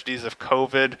biggest tragedies of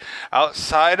COVID,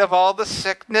 outside of all the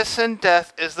sickness and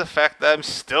death, is the fact that I'm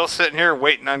still sitting here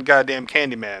waiting on goddamn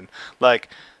Candyman.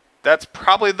 That's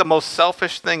probably the most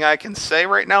selfish thing I can say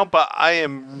right now, but I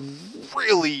am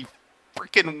really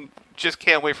freaking just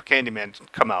can't wait for Candyman to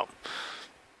come out.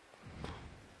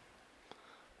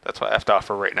 That's what I have to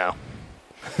offer right now.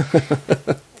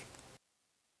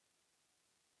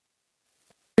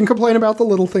 You can complain about the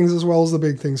little things as well as the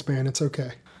big things, man. It's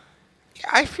okay.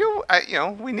 I feel,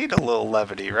 we need a little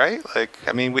levity, right?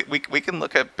 We can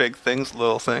look at big things,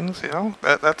 little things,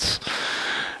 that's,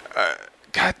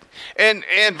 God, and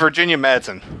Virginia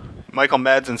Madsen, Michael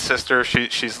Madsen's sister,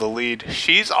 she's the lead.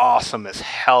 She's awesome as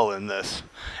hell in this.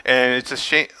 And it's a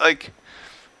shame,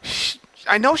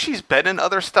 I know she's been in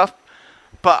other stuff,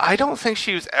 but I don't think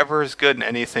she was ever as good in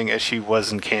anything as she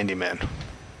was in Candyman.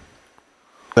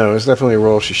 No, it's definitely a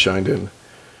role she shined in.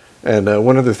 And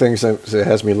one of the things that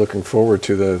has me looking forward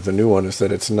to the new one is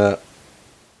that it's not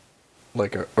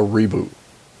like a reboot.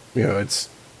 It's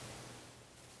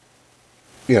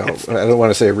I don't want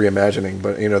to say reimagining,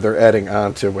 but they're adding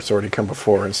on to what's already come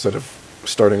before instead of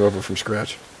starting over from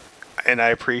scratch. And I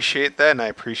appreciate that, and I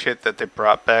appreciate that they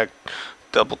brought back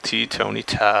Double T Tony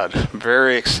Todd.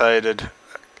 Very excited.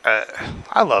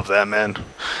 I love that, man.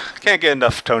 Can't get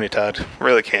enough of Tony Todd.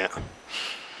 Really can't.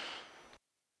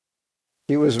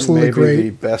 He was absolutely maybe great. The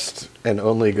best and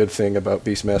only good thing about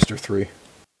Beastmaster 3.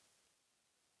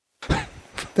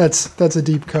 That's a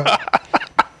deep cut.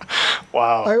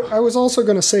 Wow. I was also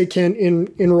going to say, Ken,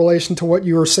 in relation to what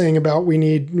you were saying about we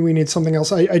need something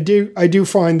else. I do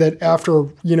find that after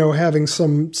having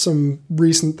some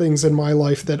recent things in my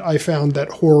life that I found that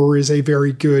horror is a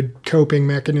very good coping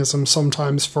mechanism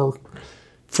sometimes for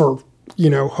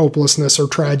hopelessness or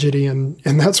tragedy, and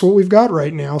that's what we've got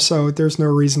right now. So there's no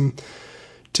reason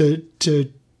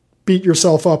to beat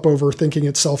yourself up over thinking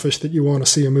it's selfish that you want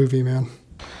to see a movie, man.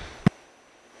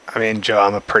 I mean, Joe,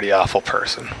 I'm a pretty awful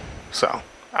person, so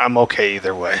I'm okay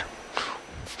either way.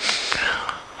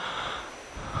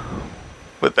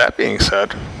 With that being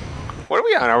said, what are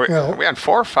we on? Are we on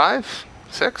 4, 5,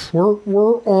 6?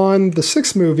 We're on the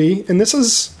 6th movie, and this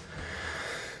is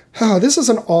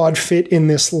an odd fit in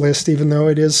this list, even though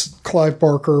it is Clive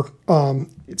Barker.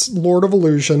 It's Lord of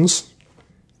Illusions,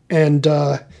 and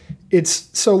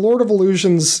so Lord of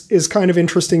Illusions is kind of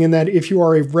interesting in that if you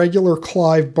are a regular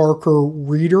Clive Barker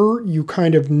reader, you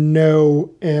kind of know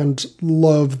and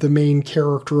love the main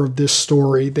character of this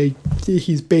story.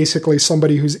 He's basically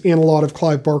somebody who's in a lot of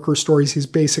Clive Barker stories. He's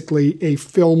basically a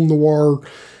film noir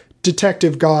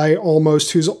detective guy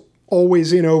almost, who's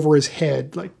always in over his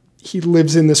head. Like, he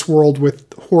lives in this world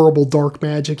with horrible dark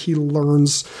magic. He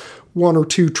learns one or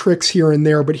two tricks here and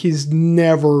there, but he's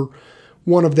never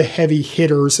one of the heavy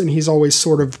hitters, and he's always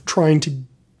sort of trying to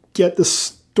get the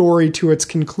story to its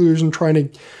conclusion, trying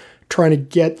to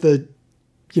get the,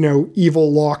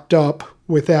 evil locked up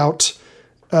without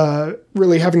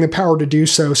really having the power to do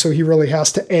so. So he really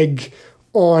has to egg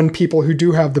on people who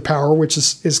do have the power, which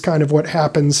is kind of what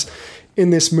happens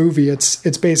in this movie.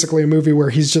 It's basically a movie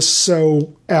where he's just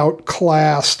so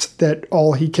outclassed that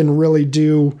all he can really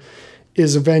do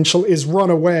is run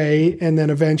away and then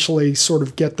eventually sort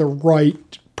of get the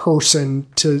right person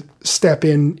to step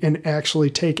in and actually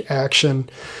take action.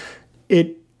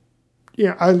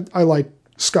 I like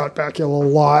Scott Bakula a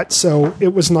lot, so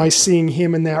it was nice seeing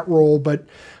him in that role. But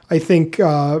I think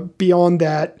beyond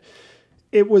that,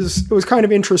 it was kind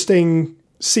of interesting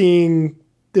seeing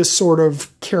this sort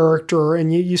of character,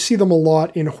 and you see them a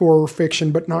lot in horror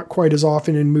fiction, but not quite as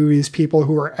often in movies. People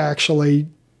who are actually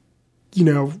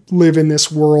live in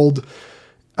this world.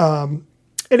 And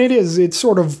it's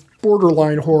sort of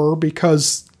borderline horror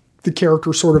because the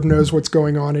character sort of knows what's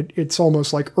going on. It's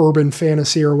almost like urban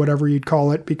fantasy or whatever you'd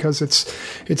call it, because it's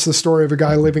the story of a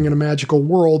guy living in a magical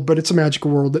world, but it's a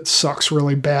magical world that sucks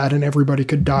really bad and everybody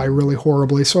could die really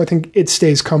horribly. So I think it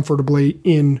stays comfortably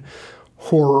in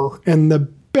horror, and the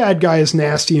bad guy is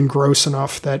nasty and gross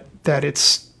enough that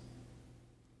it's,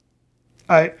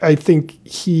 I think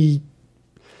he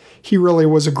really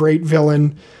was a great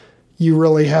villain. You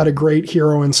really had a great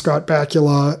hero in Scott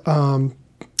Bakula.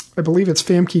 I believe it's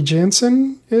Famke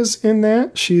Janssen is in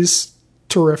that. She's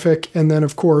terrific. And then,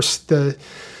 of course, the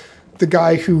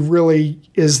guy who really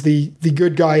is the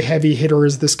good guy, heavy hitter,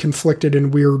 is this conflicted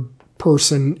and weird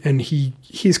person. And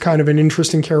he's kind of an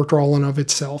interesting character all in of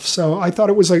itself. So I thought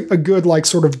it was a good, like,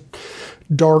 sort of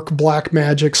dark black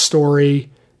magic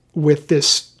story with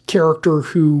this character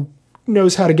who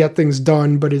knows how to get things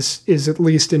done, but is at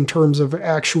least in terms of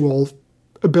actual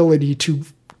ability to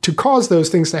cause those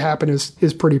things to happen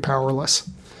is pretty powerless.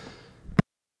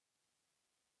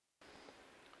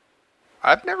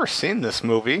 I've never seen this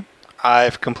movie.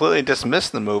 I've completely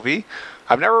dismissed the movie.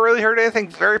 I've never really heard anything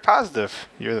very positive.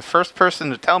 You're the first person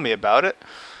to tell me about it.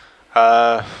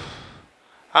 I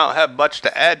don't have much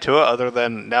to add to it other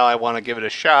than now I want to give it a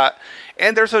shot.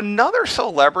 And there's another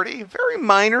celebrity, very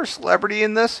minor celebrity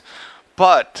in this,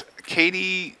 but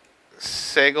Katie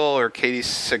Sagal,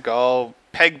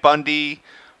 Peg Bundy,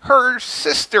 her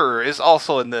sister is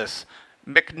also in this.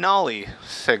 McNally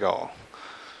Sagal.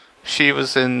 She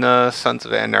was in Sons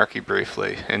of Anarchy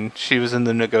briefly, and she was in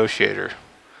The Negotiator.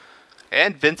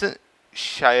 And Vincent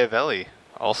Schiavelli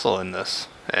also in this.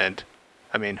 And,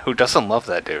 I mean, who doesn't love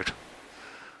that dude?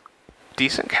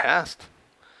 Decent cast.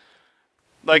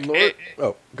 Like, go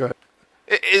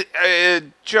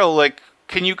ahead. Joe, like,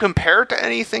 can you compare it to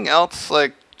anything else,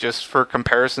 like, just for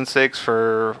comparison's sakes,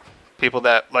 for people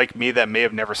that, like me, that may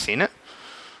have never seen it?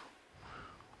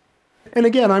 And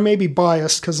again, I may be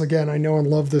biased because, again, I know and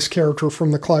love this character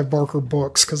from the Clive Barker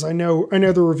books, because I know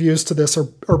the reviews to this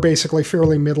are basically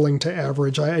fairly middling to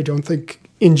average. I don't think,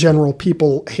 in general,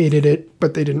 people hated it,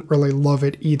 but they didn't really love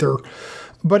it either.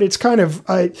 But it's kind of,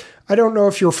 I don't know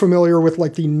if you're familiar with,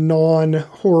 like, the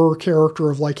non-horror character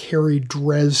of, like, Harry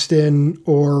Dresden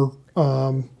or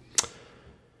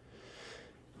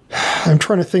I'm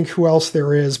trying to think who else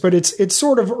there is, but it's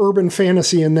sort of urban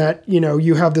fantasy in that,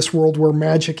 you have this world where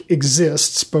magic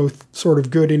exists, both sort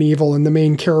of good and evil, and the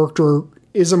main character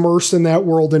is immersed in that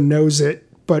world and knows it.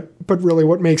 But really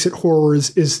what makes it horror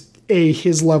is A,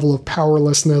 his level of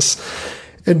powerlessness,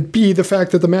 and B, the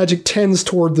fact that the magic tends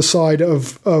toward the side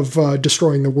of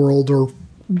destroying the world or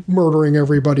murdering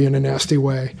everybody in a nasty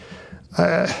way.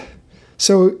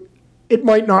 So it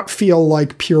might not feel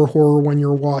like pure horror when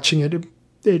you're watching it.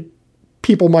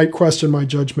 People might question my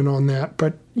judgment on that,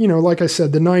 but like I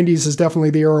said, the 90s is definitely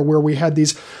the era where we had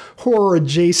these horror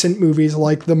adjacent movies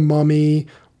like The Mummy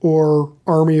or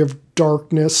Army of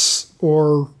Darkness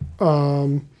or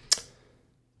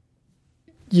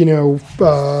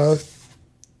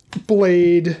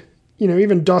Blade.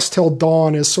 Even Dusk Till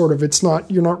Dawn is sort of,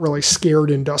 you're not really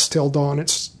scared in Dusk Till Dawn.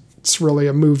 It's really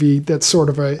a movie that's sort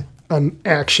of an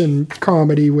action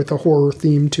comedy with a horror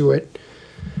theme to it.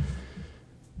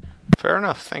 Fair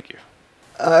enough, thank you.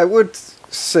 I would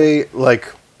say,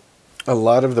 like, a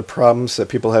lot of the problems that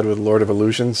people had with Lord of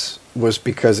Illusions was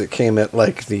because it came at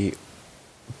like the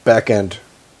back end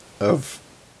of,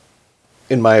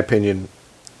 in my opinion,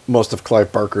 most of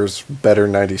Clive Barker's better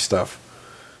 90s stuff.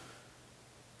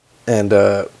 And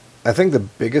I think the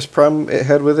biggest problem it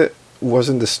had with it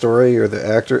wasn't the story or the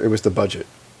actor, it was the budget.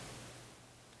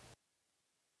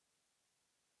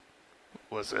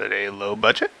 Was it a low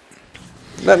budget?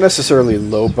 Not necessarily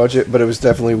low budget, but it was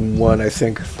definitely one, I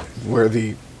think, where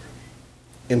the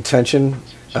intention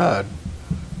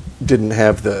didn't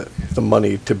have the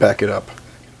money to back it up.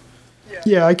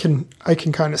 Yeah, I can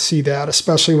kind of see that,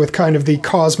 especially with kind of the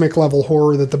cosmic level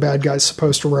horror that the bad guy's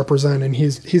supposed to represent, and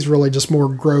he's really just more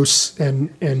gross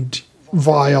and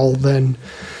vile than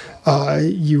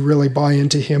you really buy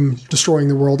into him destroying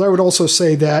the world. I would also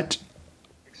say that,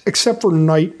 except for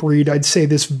Nightbreed, I'd say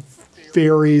this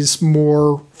varies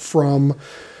more from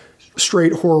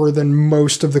straight horror than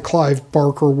most of the Clive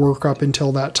Barker work up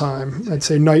until that time. I'd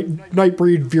say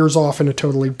Nightbreed veers off in a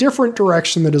totally different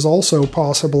direction that is also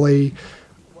possibly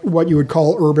what you would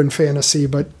call urban fantasy,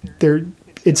 but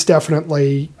it's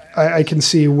definitely, I can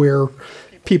see where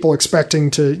people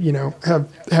expecting to,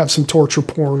 have some torture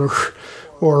porn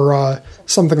or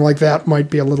something like that might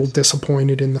be a little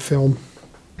disappointed in the film.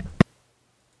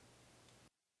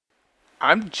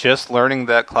 I'm just learning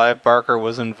that Clive Barker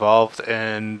was involved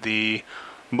in the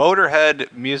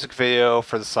Motorhead music video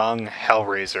for the song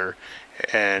Hellraiser,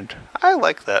 and I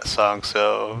like that song,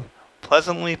 so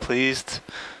pleasantly pleased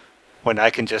when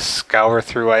I can just scour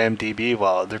through IMDb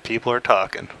while other people are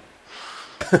talking.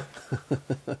 Yeah,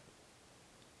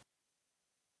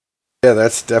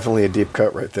 that's definitely a deep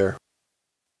cut right there.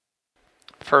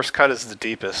 First cut is the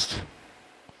deepest,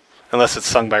 unless it's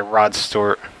sung by Rod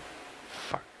Stewart.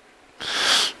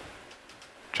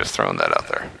 Just throwing that out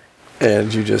there.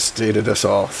 And you just dated us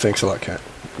all. Thanks a lot, Kat.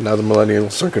 Now the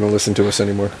millennials aren't going to listen to us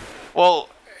anymore. Well,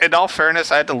 in all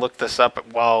fairness, I had to look this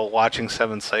up while watching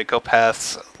Seven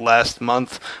Psychopaths last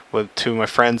month with two of my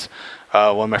friends.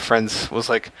 One of my friends was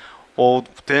like, well,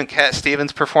 didn't Cat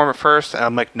Stevens perform it first? And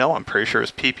I'm like, no, I'm pretty sure it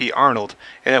was P.P. Arnold.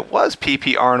 And it was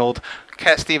P.P. Arnold.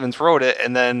 Cat Stevens wrote it,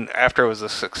 and then after it was a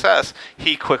success,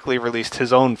 he quickly released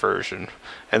his own version.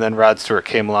 And then Rod Stewart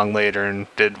came along later and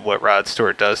did what Rod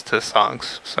Stewart does to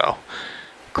songs. So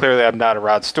clearly I'm not a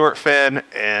Rod Stewart fan,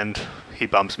 and he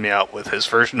bumps me out with his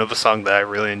version of a song that I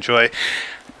really enjoy.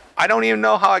 I don't even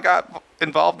know how I got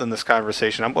involved in this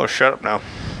conversation. I'm going to shut up now.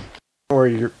 Or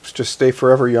you just stay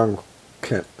forever young,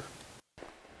 Kent.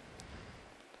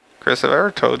 Chris, have I ever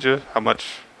told you how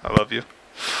much I love you?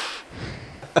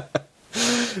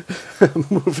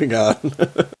 Moving on.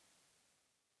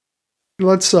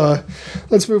 Let's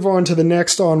move on to the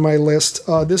next on my list.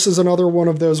 This is another one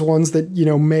of those ones that,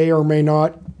 may or may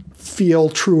not feel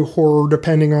true horror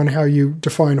depending on how you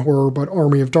define horror, but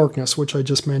Army of Darkness, which I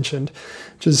just mentioned,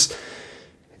 which is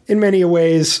in many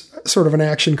ways sort of an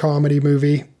action comedy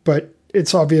movie, but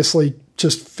it's obviously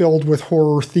just filled with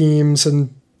horror themes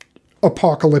and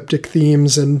apocalyptic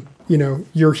themes, and,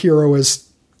 your hero is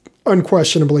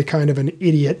unquestionably kind of an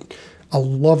idiot, a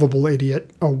lovable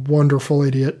idiot, a wonderful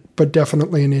idiot, but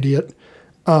definitely an idiot.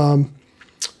 I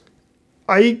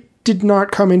did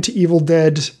not come into Evil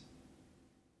Dead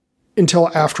until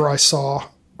after I saw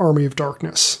Army of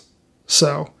Darkness.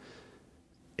 So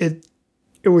it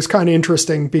was kind of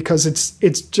interesting because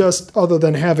it's just, other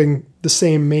than having the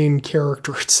same main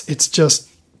character, it's just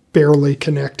barely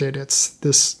connected. It's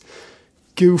this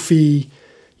goofy,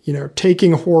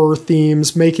 taking horror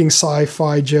themes, making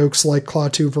sci-fi jokes like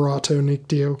Klaatu Barada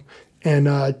Nikto,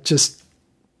 and just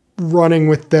running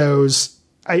with those.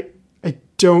 I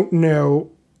don't know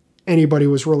anybody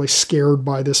was really scared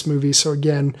by this movie. So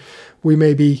again, we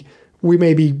may be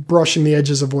brushing the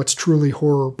edges of what's truly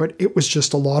horror, but it was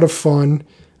just a lot of fun.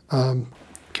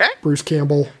 Okay. Bruce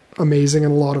Campbell, amazing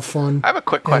and a lot of fun. I have a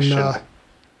quick question. And,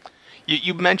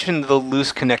 You mentioned the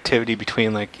loose connectivity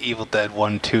between like Evil Dead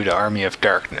 1, 2 to Army of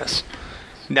Darkness.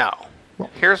 Now,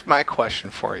 here's my question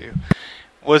for you.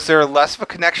 Was there less of a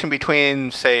connection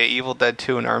between, say, Evil Dead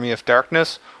 2 and Army of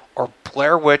Darkness, or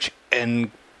Blair Witch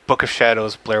and Book of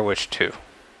Shadows, Blair Witch 2?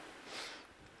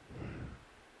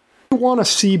 I want to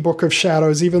see Book of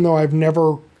Shadows, even though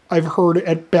I've heard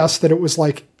at best that it was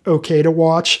like okay to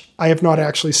watch. I have not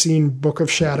actually seen Book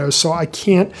of Shadows, so I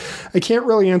can't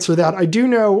really answer that. I do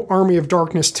know Army of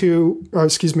Darkness 2,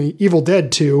 Evil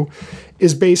Dead 2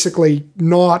 is basically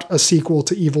not a sequel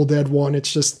to Evil Dead 1.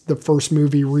 It's just the first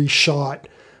movie reshot.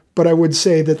 But I would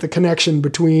say that the connection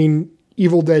between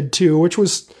Evil Dead 2, which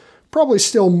was probably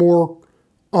still more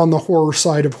on the horror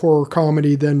side of horror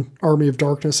comedy than Army of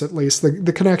Darkness, at least.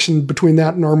 The connection between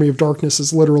that and Army of Darkness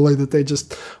is literally that they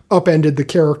just upended the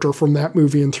character from that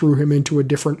movie and threw him into a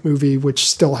different movie, which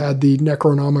still had the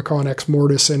Necronomicon Ex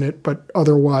Mortis in it, but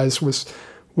otherwise was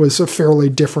a fairly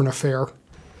different affair.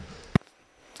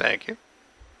 Thank you.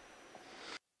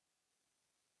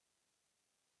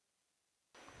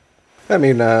 I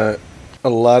mean, a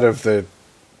lot of the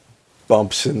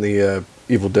bumps in the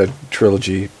Evil Dead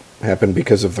trilogy happened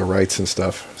because of the rights and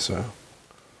stuff, so.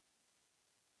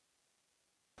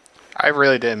 I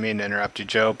really didn't mean to interrupt you,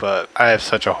 Joe, but I have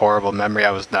such a horrible memory, I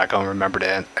was not going to remember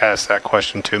to ask that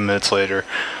question 2 minutes later.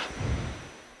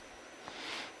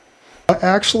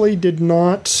 Actually did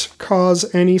not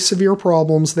cause any severe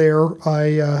problems there.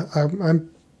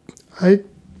 I'm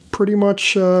pretty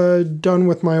much done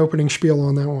with my opening spiel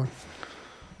on that one.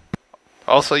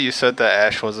 Also, you said that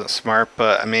Ash wasn't smart,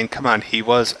 but I mean, come on, he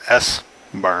was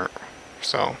smart,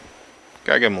 so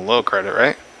gotta give him a little credit,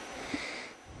 right?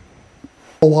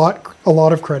 A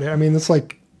lot of credit. I mean, it's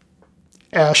like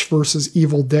Ash versus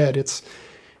Evil Dead.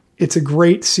 It's a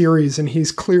great series, and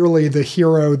he's clearly the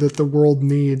hero that the world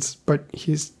needs, but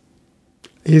he's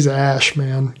Ash,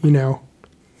 man, you know.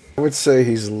 I would say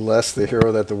he's less the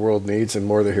hero that the world needs and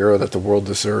more the hero that the world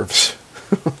deserves.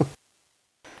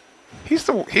 He's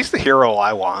the hero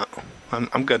I want.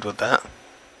 I'm good with that.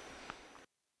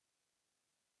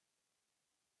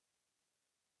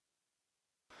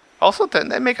 Also, didn't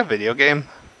they make a video game?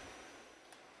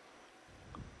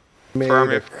 Made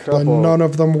a couple. None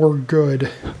of them were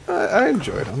good. I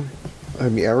enjoyed them. I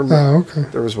mean, I remember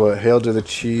there was Hail to the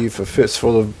Chief, A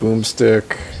Fistful of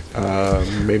Boomstick,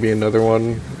 maybe another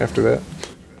one after that.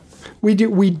 We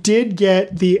did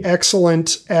get the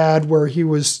excellent ad where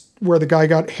the guy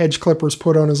got hedge clippers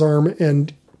put on his arm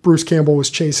and Bruce Campbell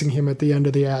was chasing him at the end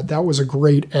of the ad. That was a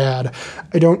great ad.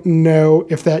 I don't know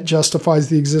if that justifies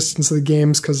the existence of the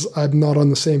games because I'm not on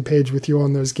the same page with you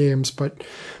on those games, but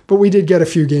we did get a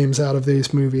few games out of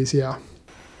these movies, yeah.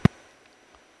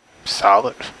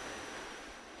 Solid.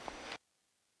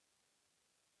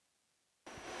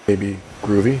 Maybe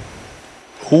groovy?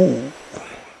 Ooh.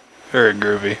 Very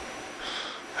groovy.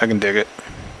 I can dig it.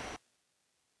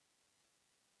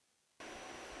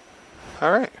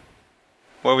 All right.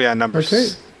 What are we at, number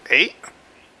 8?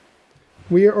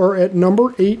 We are at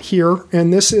number 8 here,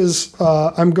 and this is,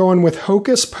 I'm going with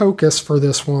Hocus Pocus for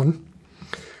this one.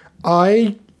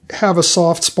 I have a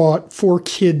soft spot for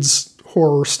kids'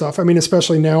 horror stuff. I mean,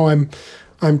 especially now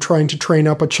I'm trying to train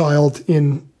up a child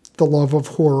in the love of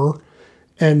horror,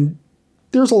 and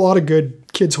there's a lot of good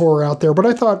kids' horror out there, but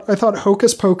I thought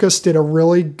Hocus Pocus did a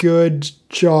really good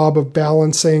job of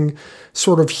balancing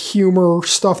sort of humor,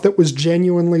 stuff that was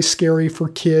genuinely scary for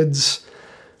kids,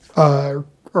 or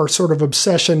sort of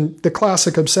obsession, the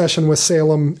classic obsession with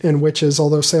Salem and witches,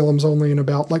 although Salem's only in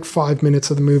about like 5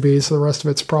 minutes of the movie, so the rest of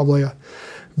it's probably a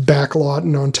backlot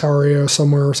in Ontario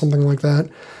somewhere or something like that.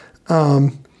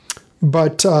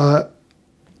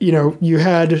 You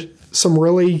had some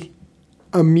really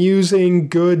amusing,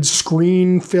 good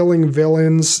screen-filling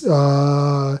villains.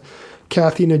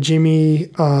 Kathy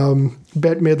Najimy,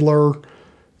 Bette Midler,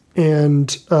 and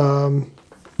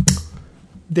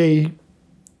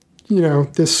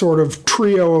this sort of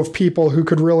trio of people who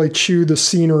could really chew the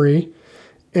scenery,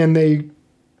 and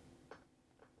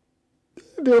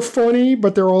they're funny,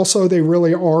 but they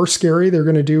really are scary. They're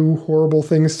going to do horrible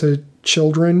things to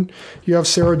children. You have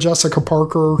Sarah Jessica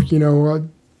Parker,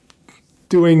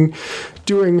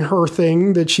 doing her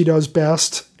thing that she does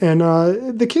best, and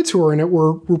the kids who were in it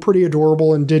were pretty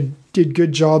adorable and did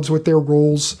good jobs with their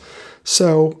roles.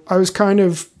 So I was kind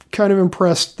of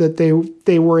impressed that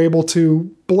they were able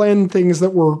to blend things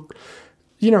that were,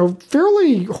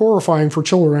 fairly horrifying for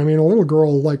children. I mean, a little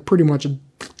girl like pretty much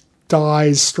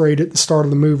dies straight at the start of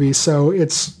the movie. So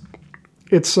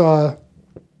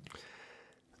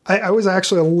I was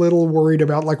actually a little worried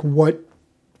about like what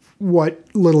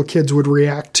little kids would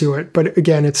react to it. But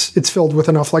again, it's filled with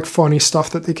enough like funny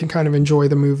stuff that they can kind of enjoy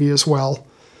the movie as well.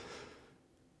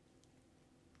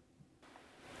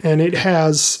 And it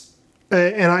has,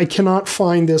 and I cannot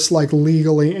find this like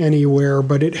legally anywhere,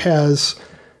 but it has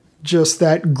just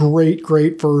that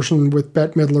great version with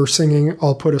Bette Midler singing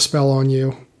 "I'll Put a Spell on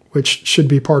You," which should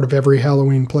be part of every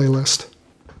Halloween playlist.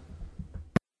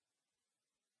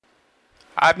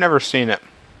 I've never seen it.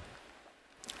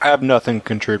 I have nothing to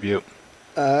contribute.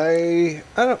 I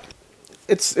don't.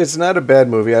 It's not a bad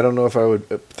movie. I don't know if I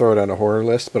would throw it on a horror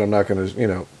list, but I'm not going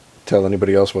to tell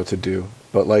anybody else what to do.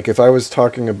 But like if I was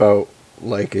talking about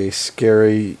like a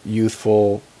scary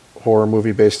youthful horror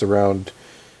movie based around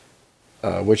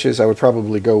witches, I would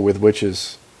probably go with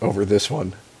Witches over this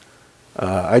one.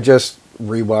 I just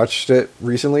rewatched it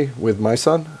recently with my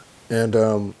son,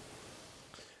 and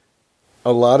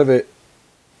a lot of it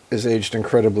is aged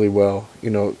incredibly well. You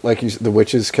know, like the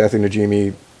witches, Kathy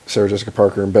Najimy, Sarah Jessica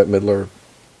Parker, and Bette Midler,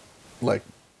 like,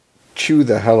 chew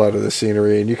the hell out of the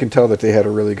scenery, and you can tell that they had a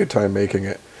really good time making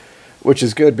it, which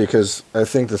is good because I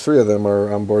think the three of them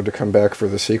are on board to come back for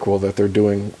the sequel that they're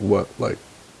doing, 30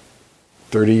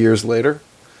 years later?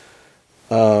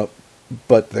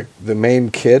 But the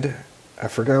main kid, I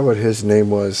forgot what his name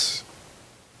was,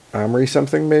 Omri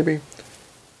something maybe?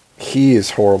 He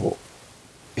is horrible.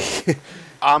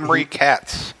 Omri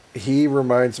Katz. He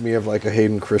reminds me of like a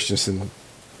Hayden Christensen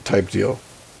type deal.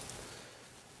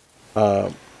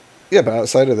 Yeah, but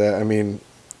outside of that, I mean,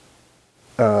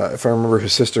 if I remember,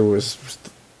 his sister was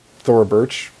Thora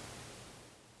Birch.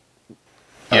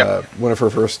 Yep. One of her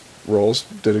first roles,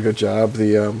 did a good job.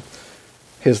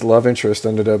 His love interest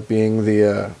ended up being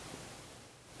the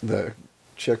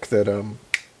chick that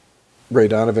Ray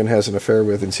Donovan has an affair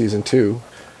with in season 2.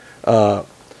 I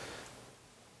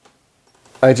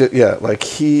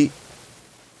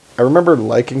remember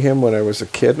liking him when I was a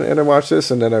kid and I watched this,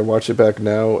 and then I watch it back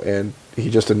now, and he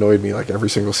just annoyed me like every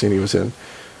single scene he was in.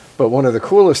 But one of the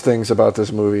coolest things about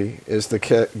this movie is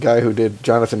the guy who did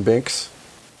Jonathan Binks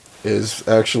is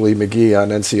actually McGee on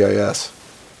NCIS.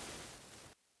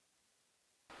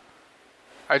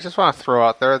 I just want to throw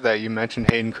out there that you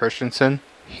mentioned Hayden Christensen.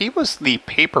 He was the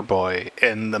paperboy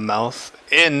in the mouth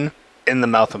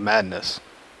of Madness.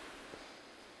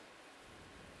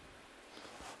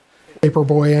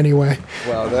 Paperboy, anyway.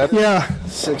 Wow, that Yeah.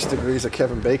 6 degrees of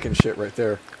Kevin Bacon shit right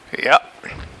there. Yep.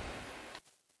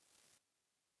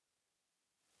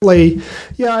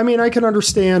 Yeah, I mean, I can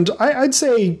understand. I'd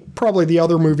say probably the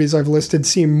other movies I've listed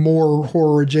seem more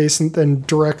horror adjacent than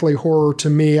directly horror to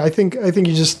me. I think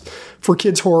you just, for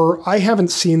kids horror, I haven't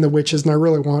seen The Witches, and I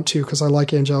really want to because I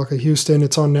like Angelica Houston.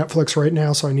 It's on Netflix right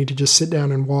now, so I need to just sit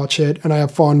down and watch it. And I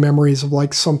have fond memories of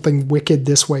like Something Wicked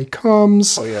This Way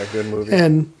Comes. Oh yeah, good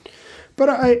movie. But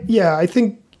I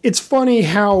think it's funny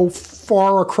how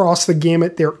far across the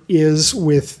gamut there is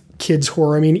with kids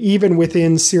horror. I mean, even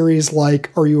within series like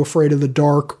Are You Afraid of the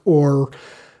Dark or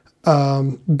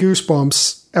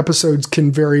Goosebumps, episodes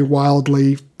can vary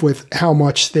wildly with how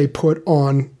much they put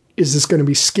on. Is this going to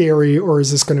be scary, or is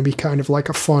this going to be kind of like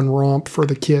a fun romp for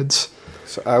the kids?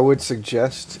 So I would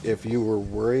suggest, if you were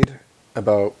worried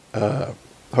about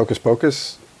Hocus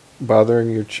Pocus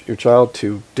bothering your child,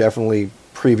 to definitely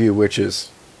preview Witches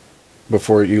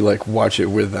before you like watch it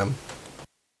with them,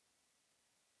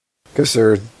 because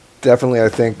there are definitely, I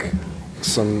think,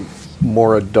 some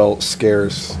more adult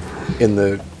scares in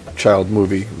the child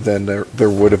movie than there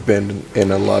would have been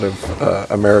in a lot of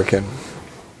American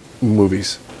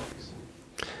movies.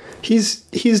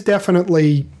 He's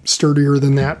definitely sturdier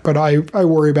than that, but I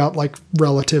worry about like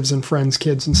relatives and friends'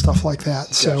 kids and stuff like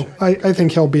that. So gotcha. I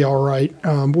think he'll be all right.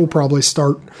 We'll probably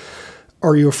start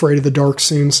Are You Afraid of the Dark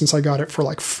soon, since I got it for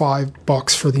like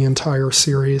 $5 for the entire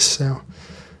series. So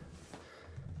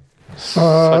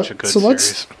such a good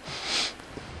series.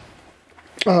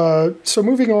 So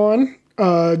moving on,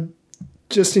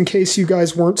 just in case you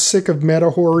guys weren't sick of meta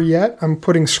horror yet, I'm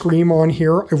putting Scream on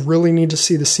here. I really need to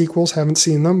see the sequels. Haven't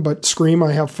seen them, but Scream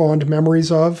I have fond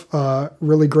memories of.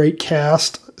 Really great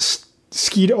cast.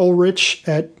 Skeet Ulrich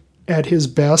at his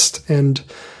best, and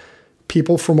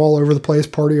people from all over the place,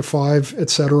 Party of Five,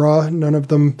 etc. None of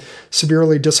them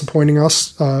severely disappointing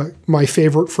us. My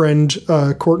favorite friend,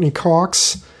 Courtney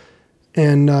Cox.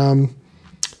 And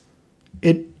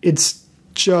it's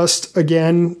just,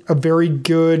 again, a very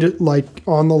good, like,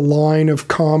 on the line of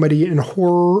comedy and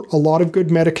horror. A lot of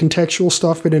good meta-contextual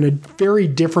stuff, but in a very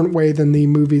different way than the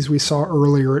movies we saw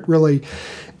earlier. It really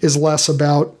is less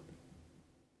about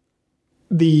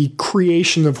the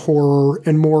creation of horror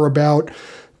and more about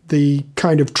the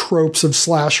kind of tropes of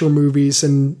slasher movies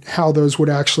and how those would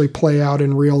actually play out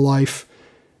in real life.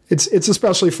 It's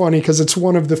especially funny because it's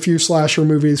one of the few slasher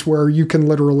movies where you can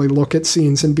literally look at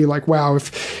scenes and be like, wow,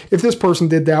 if this person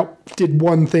did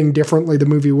one thing differently, the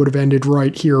movie would have ended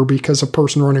right here, because a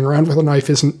person running around with a knife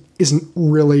isn't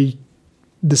really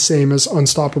the same as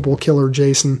Unstoppable Killer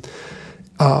Jason.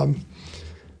 But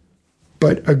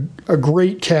a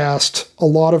great cast, a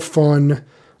lot of fun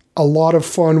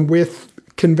with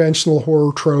conventional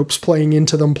horror tropes, playing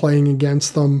into them, playing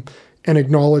against them, and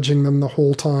acknowledging them the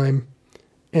whole time.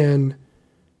 And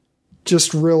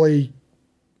just really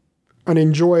an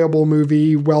enjoyable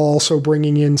movie, while also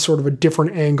bringing in sort of a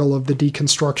different angle of the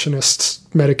deconstructionist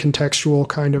metacontextual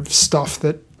kind of stuff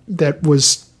that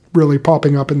was really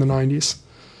popping up in the 90s.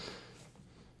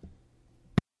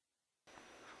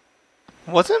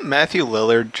 Wasn't Matthew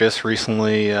Lillard just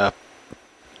recently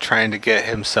trying to get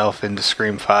himself into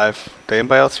Scream 5? Did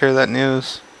anybody else hear that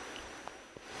news?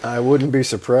 I wouldn't be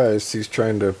surprised. He's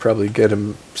trying to probably get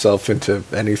himself into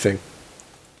anything.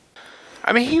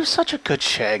 I mean, he was such a good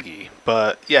Shaggy,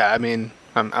 but yeah, I mean,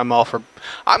 I'm all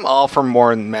for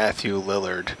more than Matthew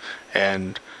Lillard,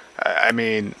 and I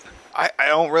mean, I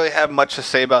don't really have much to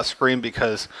say about Scream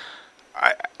because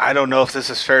I don't know if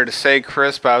this is fair to say,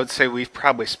 Chris, but I would say we've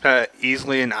probably spent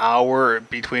easily an hour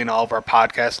between all of our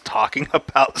podcasts talking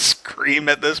about Scream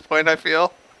at this point, I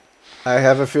feel. I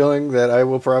have a feeling that I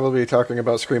will probably be talking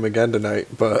about Scream again tonight,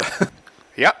 but...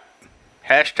 Yep.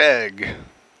 Hashtag.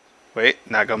 Wait,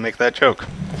 not gonna make that joke.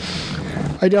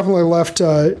 I definitely left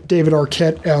David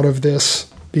Arquette out of this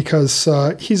because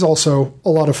he's also a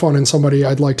lot of fun and somebody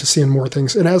I'd like to see in more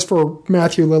things. And as for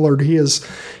Matthew Lillard,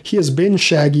 he has been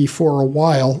Shaggy for a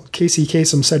while. Casey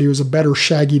Kasem said he was a better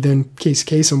Shaggy than Casey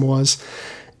Kasem was.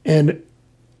 And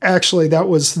actually, that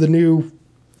was the new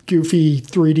goofy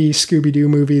 3D Scooby-Doo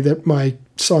movie that my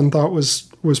son thought was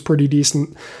pretty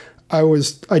decent.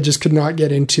 I just could not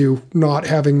get into not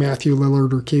having Matthew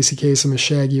Lillard or Casey Kasem as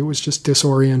Shaggy. It was just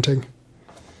disorienting.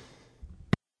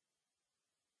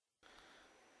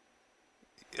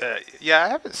 Yeah, I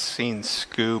haven't seen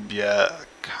Scoob yet.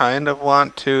 Kind of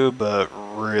want to, but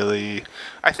really,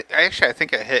 I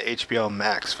think it hit HBO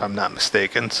Max if I'm not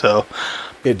mistaken. So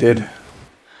It did.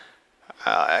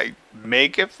 I may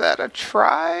give that a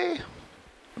try.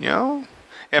 You know,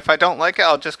 if I don't like it,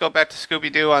 I'll just go back to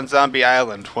Scooby-Doo on Zombie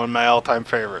Island, one of my all-time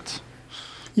favorites.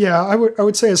 Yeah, I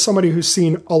would say as somebody who's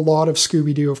seen a lot of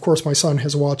Scooby-Doo, of course my son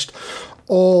has watched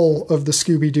all of the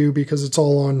Scooby-Doo because it's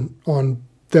all on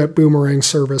that Boomerang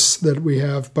service that we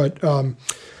have. But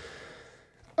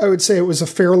I would say it was a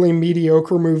fairly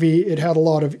mediocre movie. It had a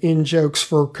lot of in-jokes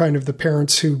for kind of the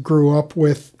parents who grew up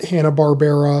with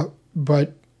Hanna-Barbera,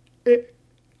 but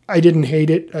I didn't hate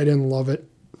it. I didn't love it.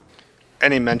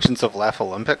 Any mentions of Laugh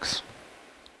Olympics?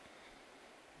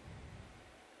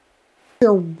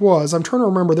 There was. I'm trying to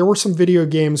remember. There were some video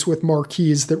games with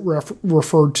marquees that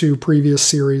referred to previous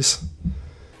series.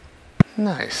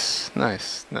 Nice.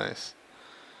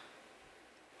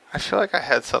 I feel like I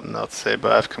had something else to say,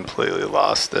 but I've completely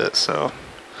lost it, so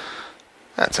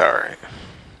that's alright.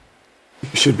 You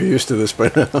should be used to this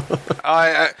by now.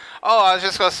 I was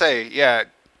just gonna say, yeah,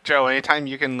 Joe, anytime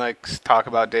you can talk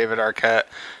about David Arquette,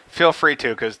 feel free to,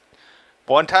 because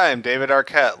one time David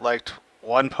Arquette liked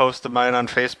one post of mine on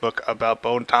Facebook about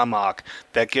Bone Tomahawk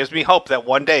that gives me hope that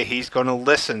one day he's going to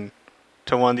listen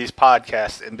to one of these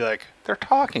podcasts and be like, they're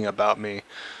talking about me.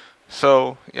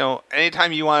 So,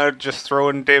 anytime you want to just throw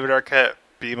in David Arquette,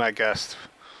 be my guest.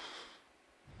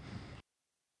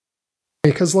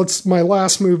 Because my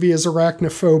last movie is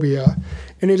Arachnophobia,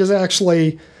 and it is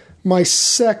actually my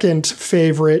second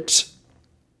favorite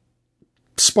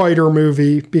spider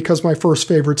movie, because my first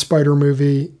favorite spider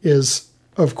movie is,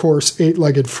 of course,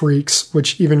 Eight-Legged Freaks,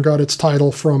 which even got its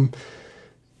title from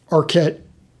Arquette,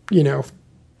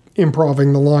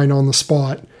 improving the line on the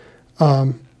spot.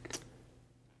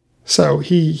 So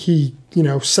he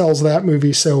sells that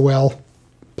movie so well,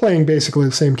 playing basically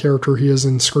the same character he is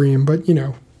in Scream, but,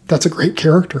 that's a great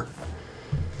character.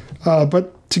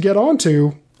 But to get on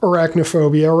to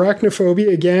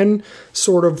Arachnophobia, again,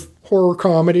 sort of horror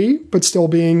comedy, but still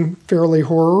being fairly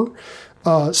horror.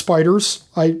 Spiders.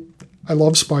 I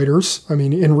love spiders. I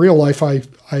mean, in real life, I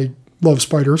love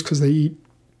spiders because they eat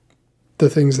the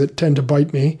things that tend to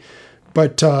bite me.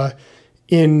 But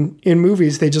in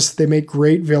movies, they make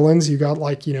great villains. You got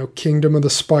Kingdom of the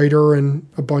Spider and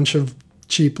a bunch of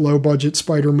cheap, low-budget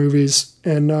spider movies.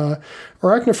 And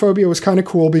Arachnophobia was kind of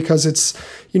cool because it's,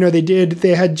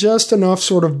 they had just enough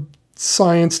sort of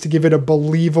science to give it a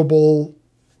believable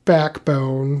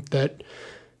backbone that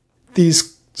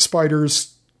these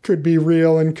spiders could be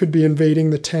real and could be invading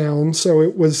the town. So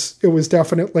it was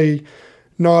definitely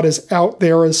not as out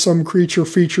there as some creature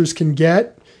features can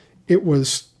get. It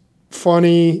was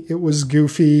funny. It was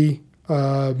goofy.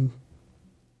 I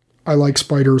like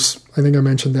spiders. I think I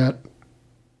mentioned that.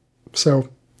 So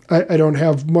I don't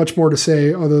have much more to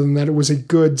say other than that it was a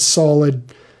good,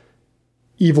 solid,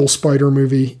 evil spider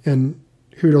movie. And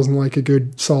who doesn't like a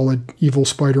good, solid, evil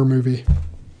spider movie?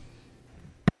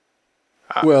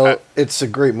 Well, it's a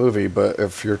great movie, but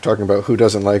if you're talking about who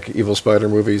doesn't like evil spider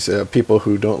movies, people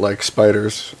who don't like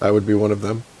spiders, I would be one of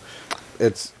them.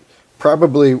 It's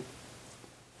probably,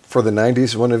 for the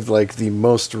 90s, one of the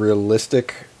most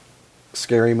realistic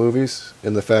scary movies,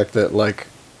 in the fact that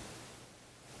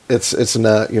it's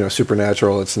not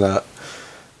supernatural. It's not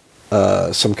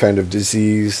some kind of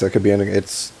disease that could be anything.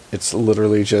 It's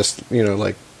literally just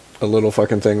a little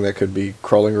fucking thing that could be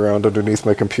crawling around underneath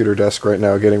my computer desk right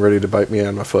now, getting ready to bite me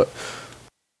on my foot.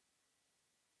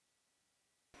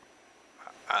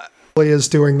 Is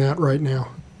doing that right now.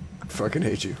 I fucking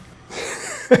hate you.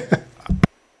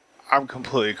 I'm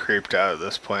completely creeped out at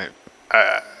this point.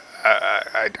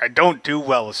 I don't do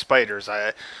well with spiders.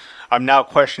 I'm now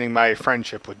questioning my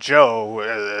friendship with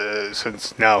Joe,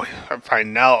 since now I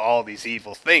find out all these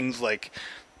evil things, like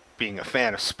being a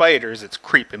fan of spiders. It's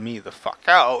creeping me the fuck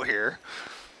out here.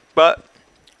 But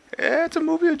it's a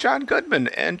movie with John Goodman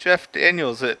and Jeff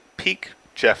Daniels at peak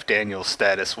Jeff Daniels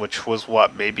status, which was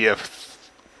what, maybe a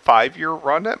 5-year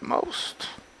run at most?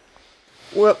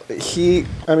 Well, he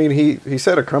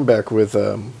said a comeback with,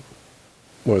 what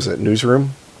was it,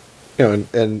 Newsroom? You know,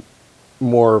 and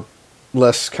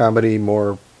less comedy,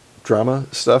 more drama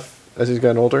stuff as he's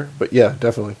gotten older. But yeah,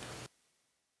 definitely.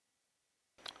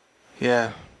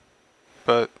 Yeah.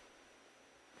 But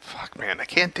fuck, man, I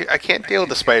can't deal with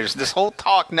the spiders. This whole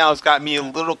talk now has got me a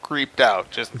little creeped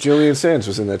out. Just Julian Sands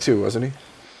was in that too, wasn't he?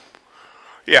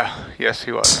 Yeah, yes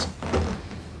he was.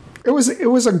 It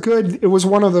was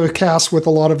one of the casts with a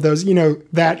lot of those,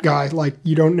 that guy, like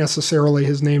you don't necessarily,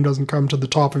 his name doesn't come to the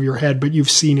top of your head, but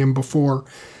you've seen him before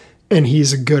and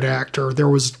he's a good actor. There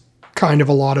was kind of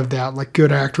a lot of that, like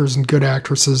good actors and good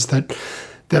actresses that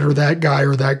are that guy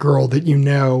or that girl that you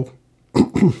know,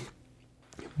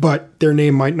 but their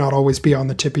name might not always be on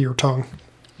the tip of your tongue.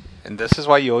 And this is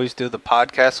why you always do the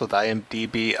podcast with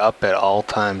IMDb up at all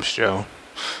times, Joe.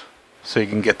 So you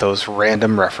can get those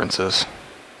random references.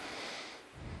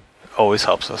 Always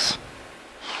helps us.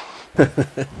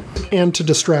 And to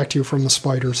distract you from the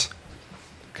spiders.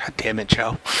 God damn it,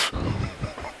 Joe.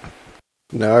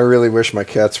 Now I really wish my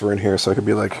cats were in here so I could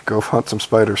be like, go hunt some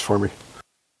spiders for me.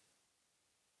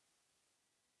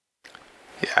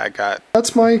 Yeah, I got...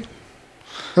 That's my...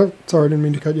 Oh, sorry, I didn't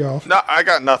mean to cut you off. No, I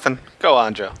got nothing. Go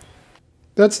on, Joe.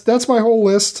 That's my whole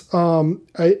list.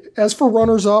 As for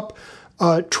runners-up,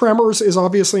 Tremors is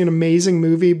obviously an amazing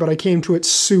movie, but I came to it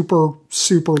super,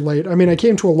 super late. I mean, I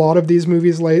came to a lot of these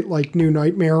movies late, like New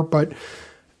Nightmare, but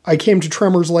I came to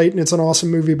Tremors late, and it's an awesome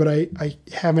movie, but I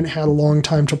haven't had a long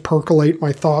time to percolate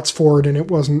my thoughts for it, and it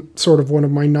wasn't sort of one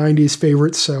of my 90s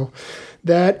favorites. So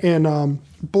that and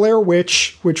Blair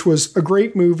Witch, which was a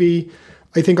great movie.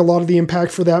 I think a lot of the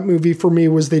impact for that movie for me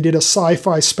was they did a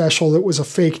sci-fi special that was a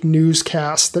fake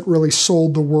newscast that really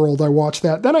sold the world. I watched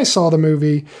that. Then I saw the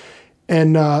movie,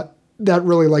 and that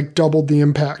really like doubled the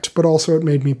impact, but also it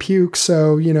made me puke.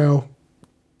 So,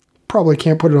 probably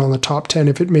can't put it on the top 10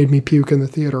 if it made me puke in the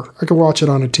theater. I could watch it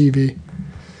on a TV.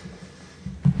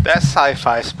 That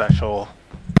sci-fi special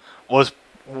was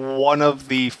one of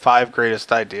the 5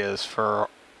 greatest ideas for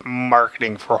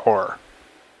marketing for horror.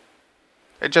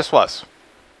 It just was.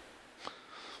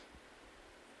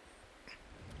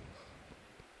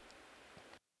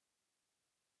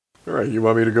 All right, you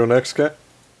want me to go next, Kat?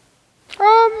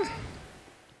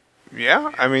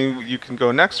 Yeah, I mean, you can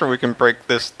go next, or we can break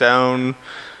this down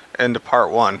into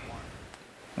part 1.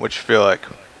 Which you feel like?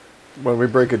 When we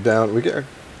break it down, we get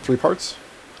 3 parts?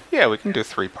 Yeah, we can do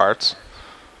 3 parts.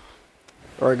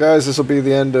 All right, guys, this will be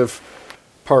the end of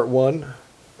part 1,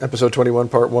 episode 21,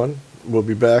 part 1. We'll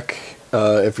be back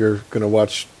if you're going to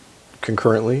watch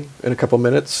concurrently in a couple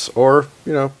minutes, or,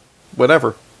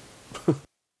 whatever.